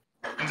move.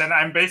 And then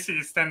I'm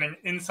basically standing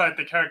inside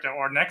the character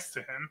or next to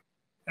him.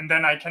 And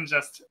then I can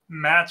just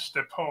match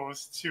the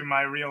pose to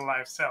my real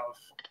life self.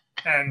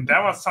 And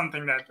that was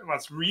something that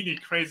was really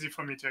crazy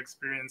for me to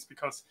experience,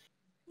 because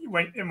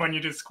when you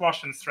do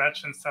squash and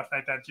stretch and stuff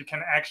like that, you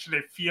can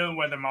actually feel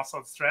where the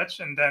muscles stretch,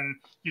 and then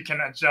you can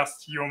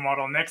adjust your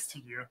model next to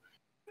you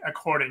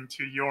according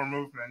to your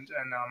movement.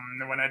 And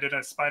when I did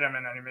a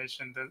Spider-Man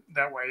animation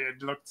that way,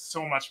 it looked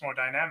so much more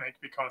dynamic,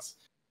 because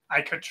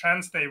I could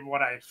translate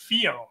what I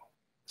feel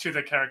to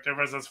the character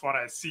versus what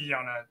I see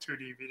on a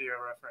 2D video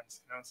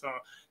reference. So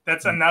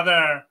that's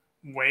another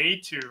way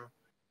to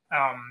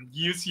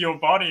use your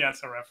body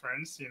as a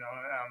reference,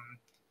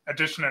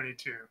 additionally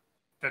to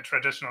the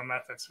traditional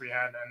methods we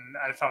had. And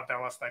I thought that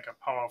was like a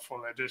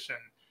powerful addition,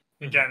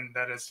 again,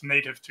 that is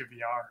native to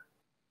VR.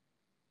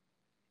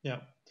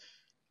 Yeah.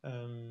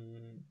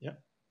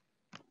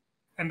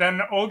 And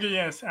then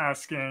Olgi is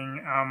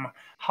asking,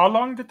 how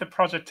long did the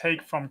project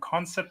take from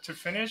concept to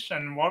finish,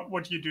 and what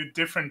would you do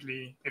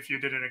differently if you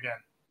did it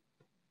again?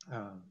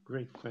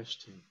 Great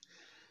question.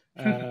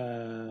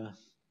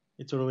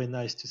 It's always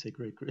nice to say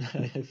great.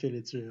 I feel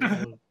it's real,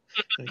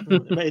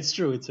 but it's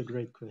true. It's a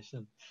great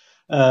question.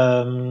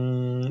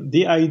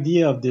 The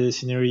idea of the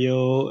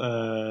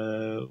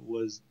scenario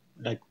was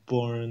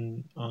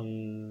born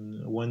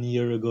on 1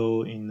 year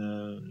ago in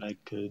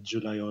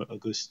July or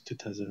August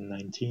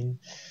 2019,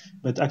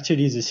 but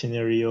actually the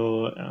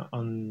scenario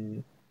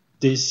on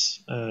this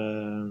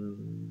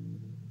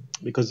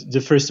because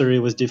the first story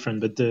was different,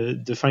 but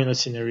the final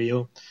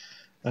scenario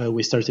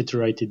we started to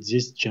write it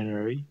this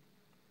January,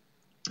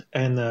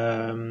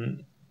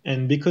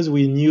 and because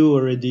we knew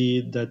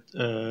already that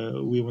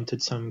we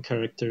wanted some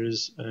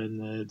characters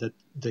and that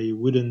they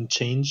wouldn't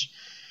change,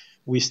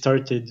 we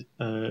started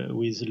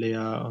with Leah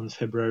on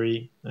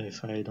February,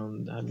 if I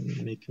don't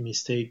make a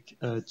mistake,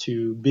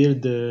 to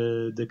build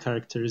the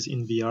characters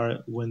in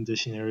VR when the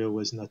scenario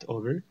was not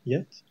over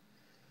yet,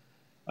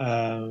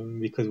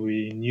 because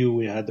we knew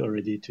we had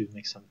already to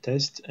make some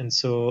tests. And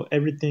so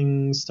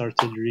everything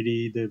started,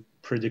 really, the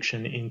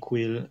production in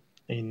Quill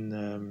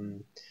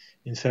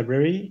in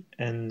February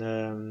and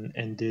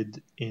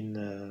ended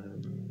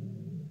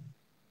in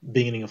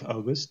beginning of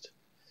August.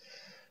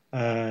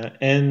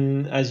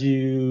 And as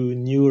you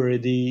knew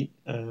already,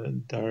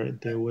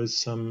 there was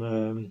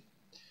some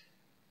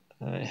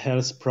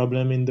health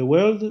problem in the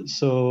world,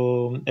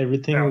 so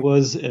everything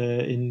was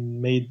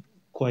made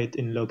quite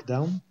in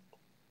lockdown.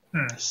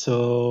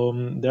 So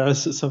there are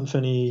some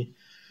funny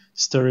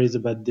stories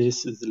about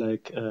this. It's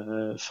like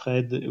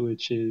Fred, who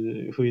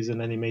is an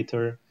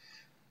animator,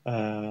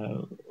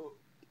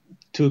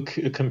 took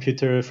a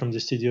computer from the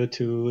studio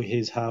to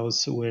his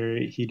house where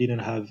he didn't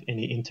have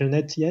any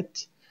internet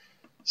yet.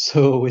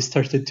 So we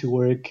started to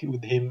work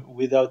with him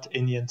without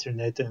any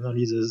internet and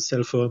only the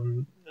cell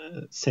phone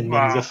sending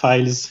the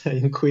files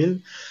in Quill.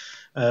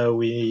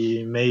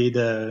 We made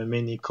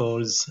many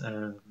calls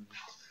in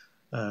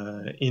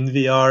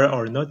VR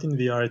or not in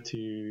VR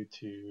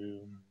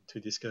to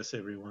discuss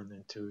everyone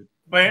and to.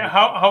 Wait,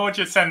 how would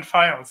you send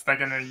files? Like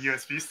in a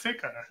USB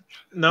stick? Or?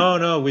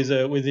 No,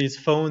 with his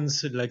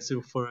phones, with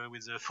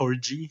a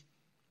 4G.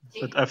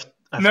 But after,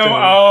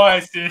 I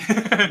see.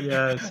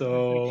 Yeah,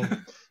 so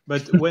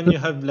But when you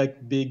have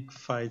like big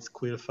files,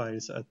 Quill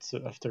files,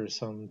 after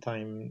some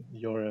time,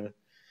 your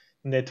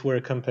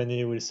network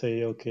company will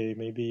say, okay,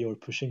 maybe you're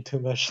pushing too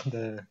much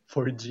the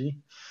 4G.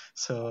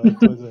 So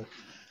it was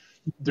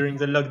during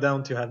the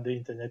lockdown to have the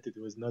internet. It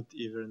was not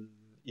even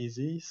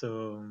easy.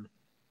 So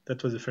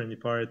that was the funny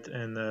part.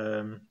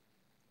 And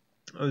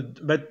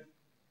but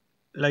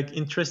like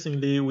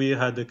interestingly, we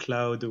had a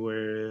cloud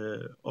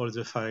where all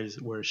the files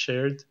were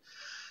shared.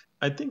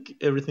 I think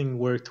everything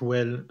worked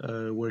well,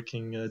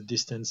 working at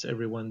distance,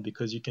 everyone,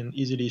 because you can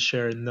easily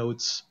share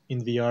notes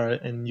in VR,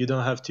 and you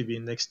don't have to be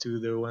next to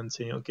the one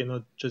saying, okay,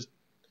 no,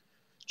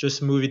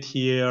 just move it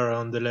here or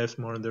on the left,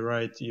 more on the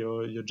right.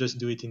 You just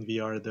do it in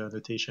VR, the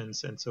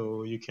annotations, and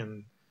so you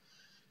can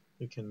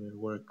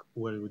work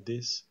well with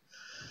this.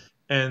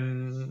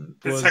 And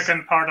the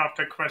second part of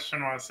the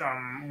question was,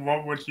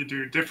 what would you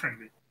do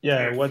differently?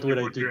 Yeah, what would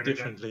I do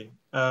differently?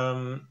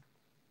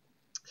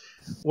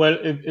 Well,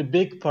 a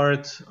big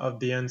part of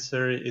the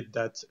answer is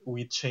that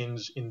we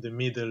change in the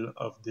middle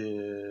of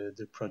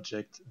the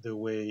project the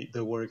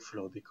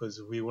workflow,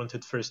 because we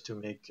wanted first to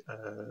make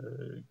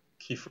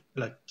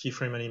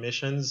keyframe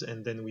animations,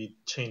 and then we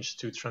changed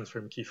to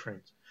transform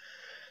keyframes.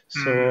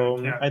 So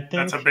I think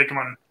that's a big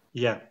one.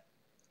 Yeah.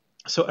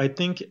 So I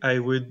think I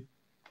would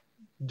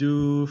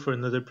do for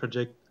another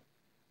project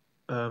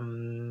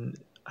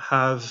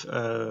have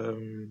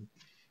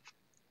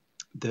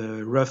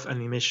the rough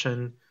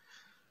animation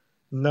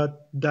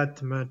not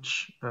that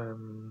much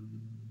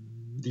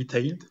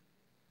detailed,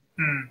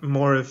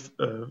 more of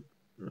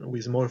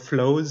with more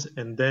flows,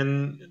 and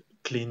then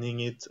cleaning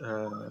it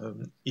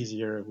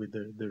easier with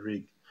the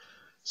rig.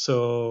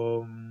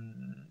 So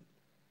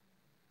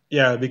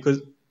yeah,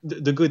 because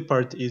the good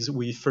part is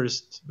we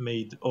first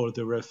made all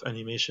the rough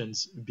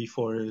animations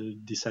before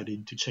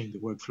deciding to change the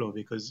workflow,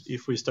 because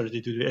if we started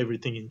to do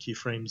everything in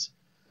keyframes,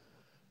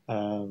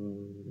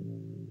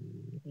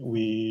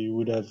 we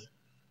would have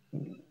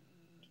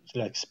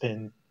like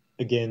spent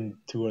again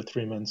 2 or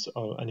 3 months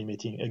of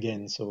animating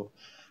again. So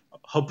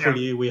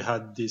hopefully we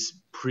had this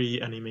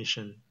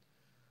pre-animation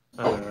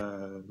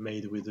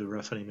made with the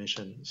rough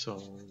animation.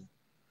 So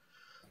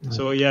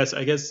yes,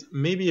 I guess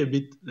maybe a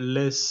bit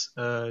less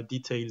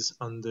details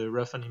on the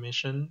rough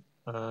animation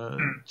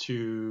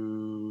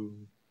to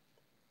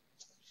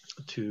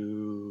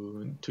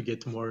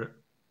get more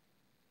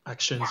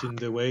actions in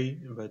the way,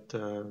 but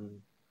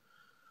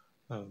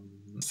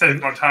save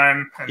more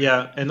time.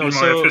 And be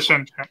also more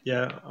efficient.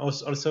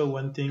 Also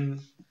one thing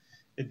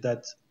is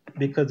that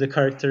because the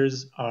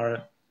characters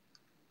are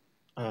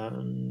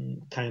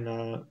kind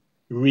of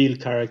real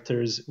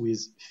characters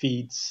with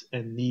feet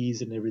and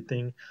knees and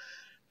everything.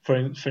 For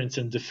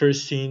instance, the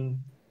first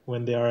scene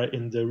when they are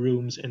in the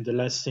rooms and the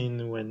last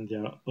scene when they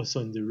are also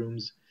in the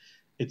rooms,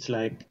 it's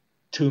like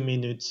 2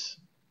 minutes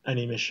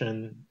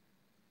animation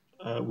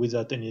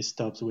without any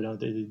stops,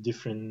 without any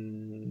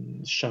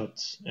different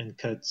shots and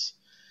cuts.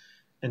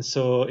 And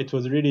so it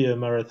was really a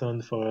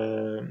marathon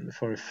for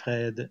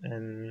Fred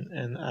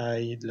and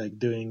I, like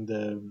doing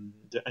the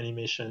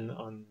animation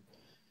on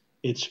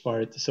each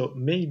part. So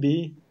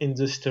maybe in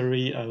the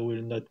story I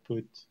will not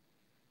put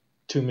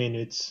 2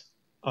 minutes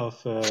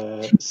of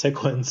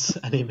sequence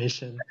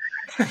animation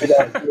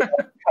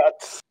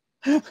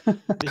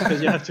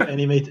because you have to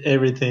animate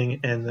everything,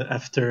 and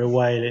after a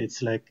while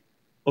it's like,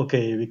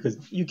 okay, because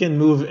you can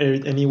move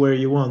anywhere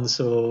you want,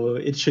 so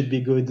it should be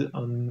good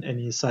on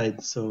any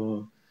side.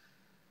 So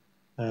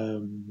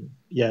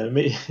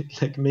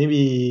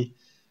maybe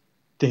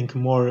think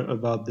more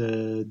about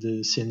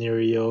the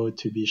scenario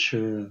to be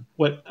sure.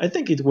 Well, I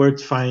think it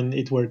worked fine.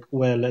 It worked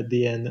well at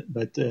the end,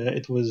 but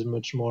it was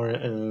much more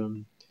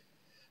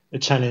a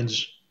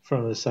challenge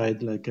from the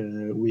side. Like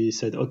we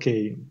said,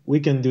 okay, we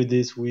can do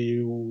this.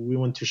 We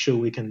want to show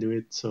we can do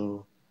it.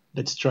 So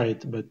let's try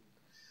it. But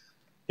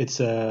it's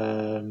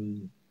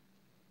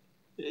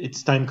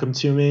time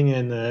consuming,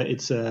 and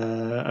it's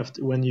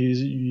after when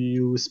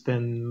you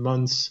spend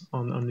months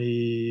on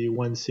only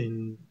one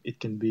scene, it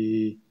can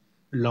be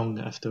long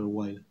after a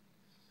while.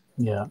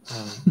 Yeah.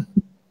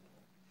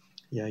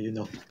 Yeah, you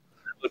know.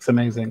 Looks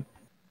amazing.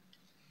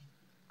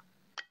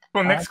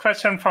 Well, next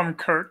question from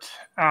Kurt.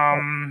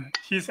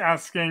 He's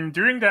asking,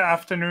 during the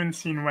afternoon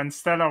scene when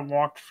Stella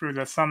walked through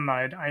the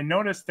sunlight, I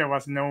noticed there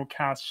was no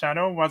cast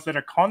shadow. Was it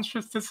a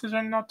conscious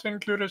decision not to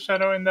include a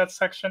shadow in that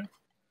section?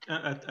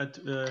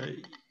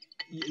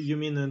 You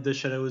mean the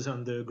shadows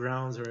on the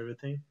grounds or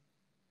everything?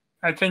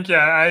 I think,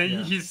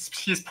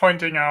 he's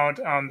pointing out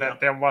that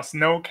there was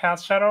no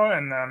cast shadow,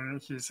 and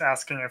he's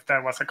asking if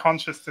that was a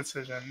conscious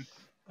decision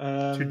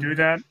to do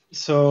that.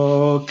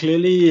 So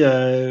clearly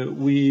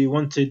we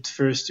wanted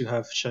first to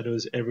have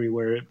shadows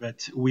everywhere,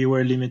 but we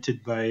were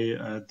limited by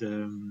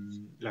the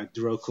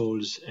draw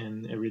calls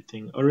and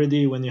everything.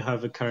 Already when you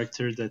have a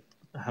character that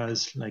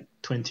has like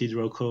 20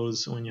 draw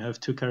calls, when you have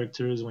 2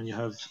 characters, when you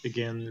have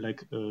again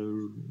like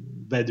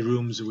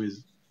bedrooms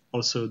with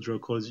also draw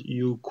calls,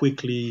 you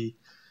quickly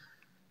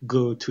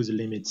go to the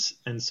limits.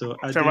 And so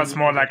it was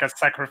more like a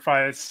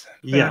sacrifice.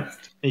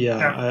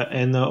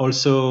 And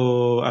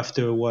also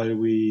after a while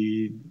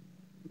we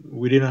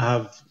we didn't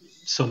have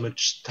so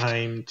much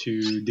time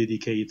to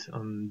dedicate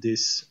on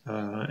this,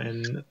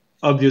 and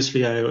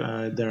obviously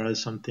there are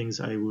some things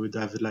I would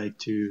have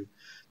liked to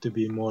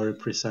be more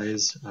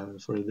precise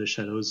for the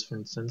shadows, for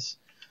instance.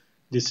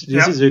 This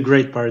is a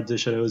great part, the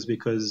shadows,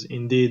 because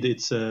indeed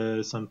it's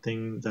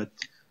something that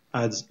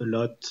adds a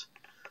lot,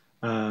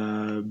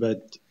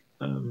 but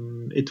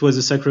it was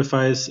a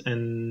sacrifice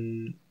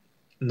and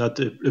not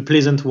a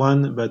pleasant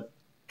one, but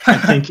I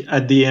think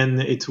at the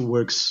end it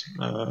works.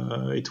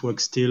 It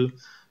works still,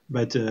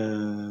 but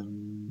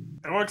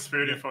it works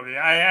beautifully.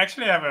 I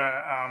actually have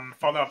a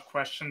follow-up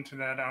question to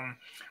that.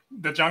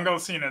 The jungle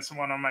scene is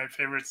one of my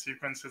favorite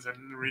sequences. It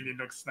really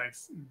looks like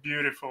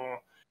beautiful,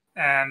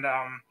 and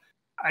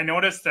I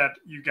noticed that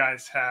you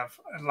guys have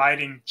a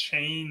lighting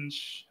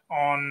change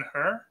on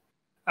her.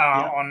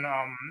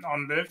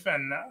 On Liv,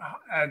 and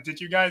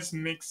did you guys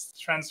mix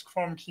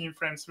transform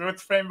keyframes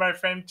with frame by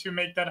frame to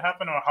make that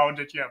happen, or how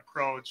did you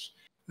approach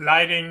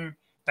lighting,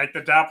 like the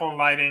dapple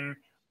lighting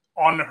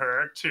on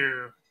her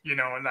to,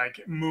 like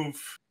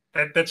move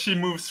that she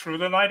moves through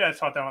the light? I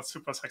thought that was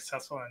super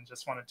successful, and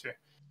just wanted to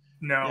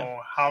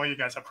know how you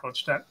guys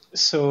approached that.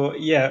 So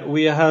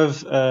we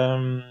have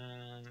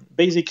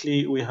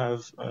basically we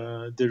have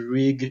the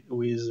rig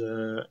with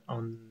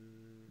on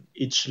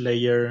each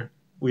layer.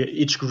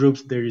 Each group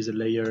there is a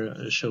layer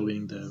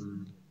showing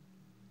the,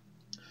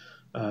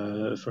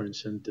 for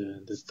instance,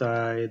 the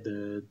thigh,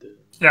 the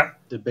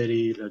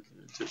belly, like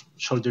the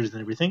shoulders and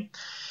everything.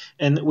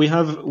 And we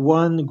have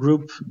one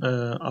group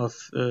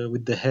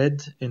with the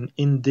head, and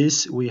in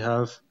this we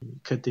have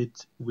cut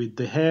it with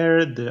the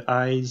hair, the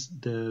eyes,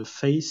 the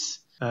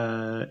face,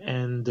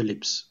 and the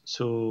lips.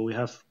 So we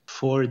have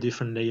 4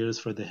 different layers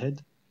for the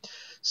head.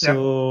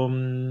 So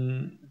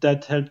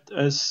that helped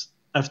us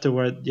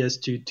afterward,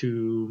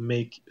 to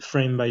make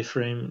frame by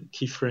frame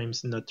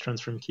keyframes, not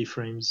transform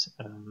keyframes,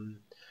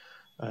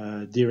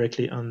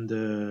 directly on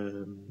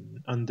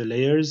the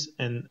layers.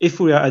 And if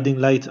we are adding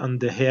light on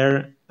the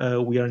hair,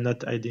 we are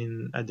not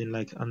adding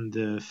light on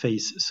the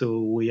face.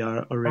 So we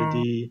are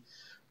already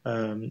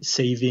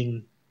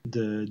saving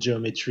the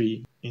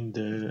geometry in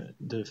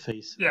the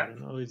face. I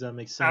don't know if that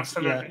makes sense.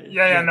 Absolutely.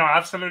 No,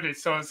 absolutely.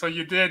 So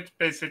you did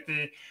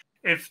basically,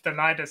 if the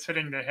light is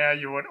hitting the hair,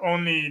 you would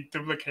only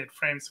duplicate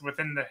frames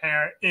within the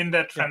hair in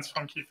that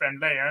transform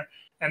keyframe layer,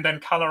 and then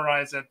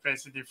colorize it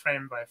basically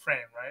frame by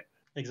frame, right?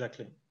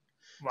 Exactly.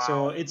 Wow.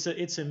 So it's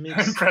a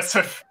mix.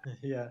 Impressive.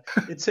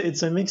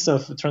 It's a mix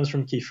of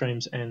transform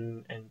keyframes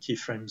and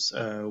keyframes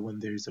when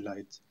there is a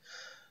light.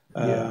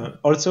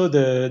 Also,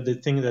 the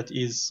thing that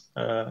is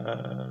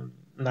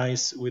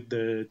nice with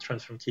the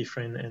transform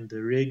keyframe and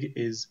the rig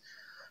is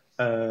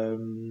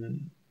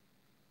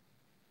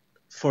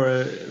for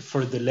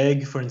the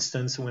leg, for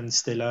instance, when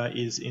Stella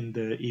is in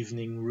the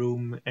evening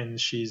room and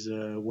she's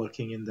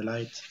walking in the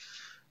light,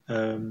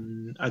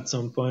 at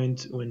some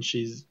point when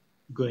she's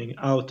going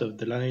out of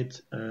the light,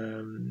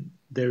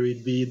 there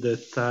will be the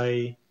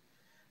thigh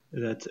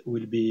that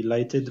will be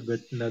lighted, but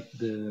not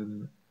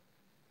the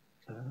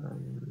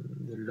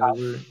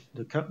lower,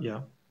 the calf,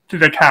 to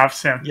the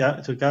calves, to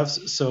the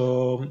calves.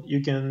 So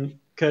you can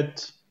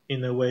cut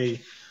in a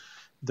way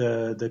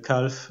the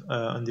calf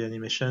on the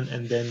animation,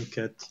 and then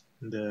cut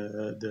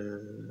the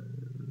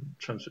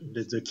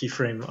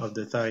keyframe of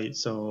the thigh.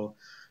 So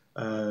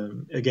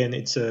again,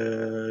 it's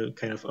a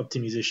kind of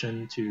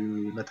optimization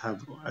to not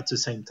have at the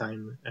same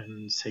time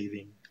and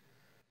saving.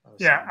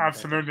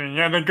 Absolutely.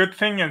 The good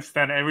thing is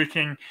that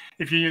everything,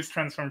 if you use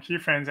transform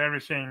keyframes,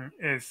 everything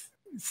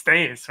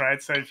stays,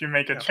 right? So if you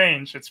make a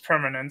change, it's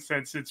permanent. So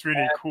it's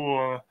really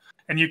cool.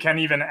 And you can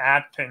even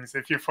add things.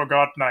 If you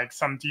forgot like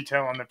some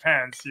detail on the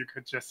pants, you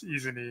could just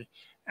easily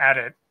add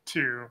it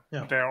to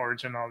the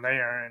original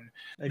layer. And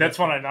that's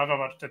what I love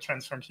about the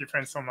transform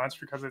keyframe so much,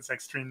 because it's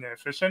extremely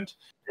efficient.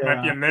 It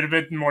might be a little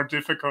bit more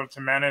difficult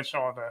to manage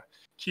all the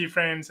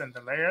keyframes and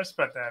the layers,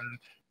 but then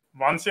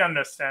once you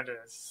understand it,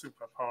 it's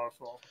super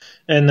powerful.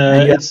 And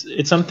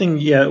it's something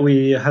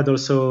we had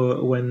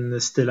also when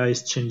Stella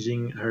is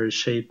changing her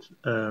shape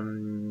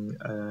in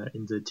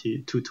the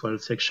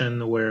 212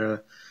 section,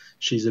 where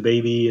she's a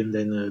baby and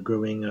then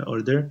growing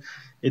older,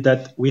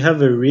 that we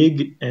have a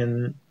rig,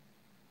 and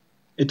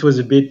it was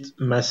a bit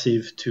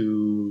massive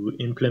to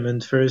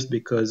implement first,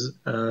 because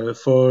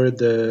for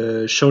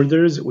the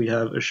shoulders, we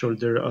have a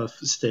shoulder of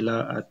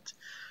Stella at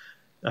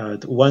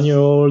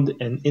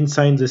 1-year-old, and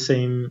inside the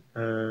same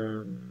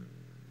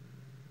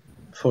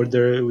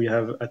folder we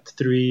have at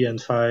 3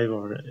 and 5.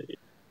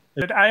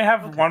 But I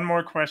have one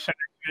more question.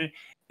 Actually.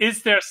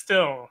 Is there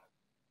still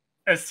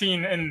a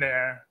scene in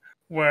there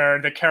where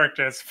the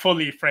character is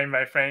fully frame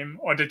by frame,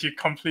 or did you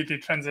completely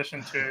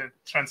transition to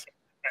transfer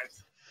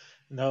frames?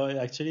 No,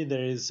 actually,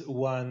 there is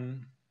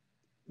one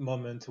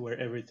moment where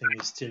everything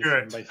is still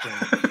frame by frame.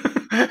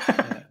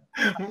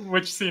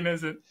 Which scene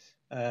is it?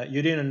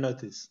 You didn't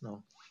notice,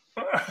 no.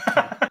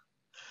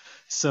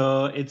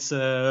 So it's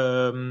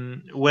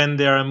when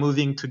they are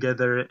moving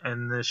together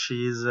and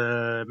she's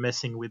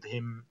messing with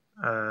him,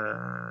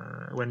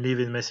 when Liv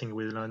is messing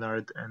with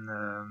Leonard, and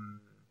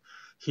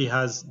he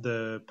has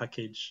the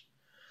package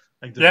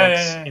like the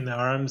fox in the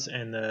arms,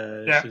 and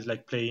she's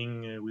like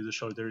playing with the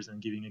shoulders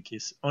and giving a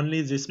kiss.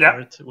 Only this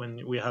part,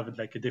 when we have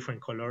like a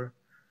different color,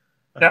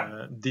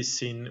 this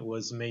scene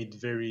was made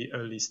very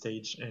early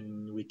stage,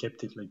 and we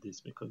kept it like this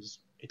because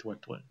it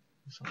worked well.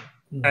 So.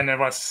 And it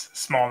was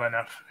small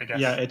enough, I guess.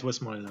 Yeah, it was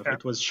small enough.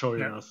 It was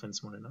short enough and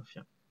small enough.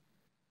 Yeah.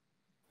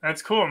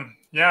 That's cool.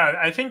 Yeah,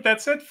 I think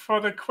that's it for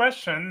the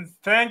questions.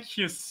 Thank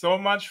you so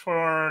much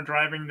for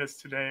driving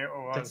this today. It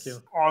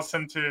was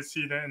awesome to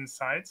see the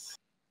insights.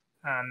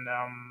 And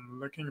I'm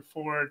looking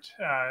forward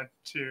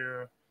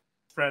to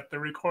spread the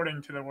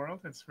recording to the world.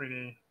 It's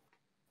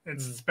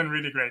been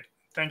really great.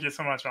 Thank you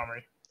so much,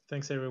 Amaury.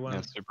 Thanks, everyone.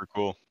 Yeah, super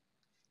cool.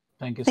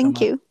 Thank you so much.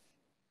 Thank you.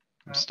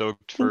 I'm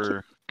stoked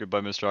for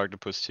Goodbye, Mr.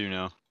 Octopus 2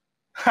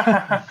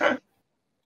 now.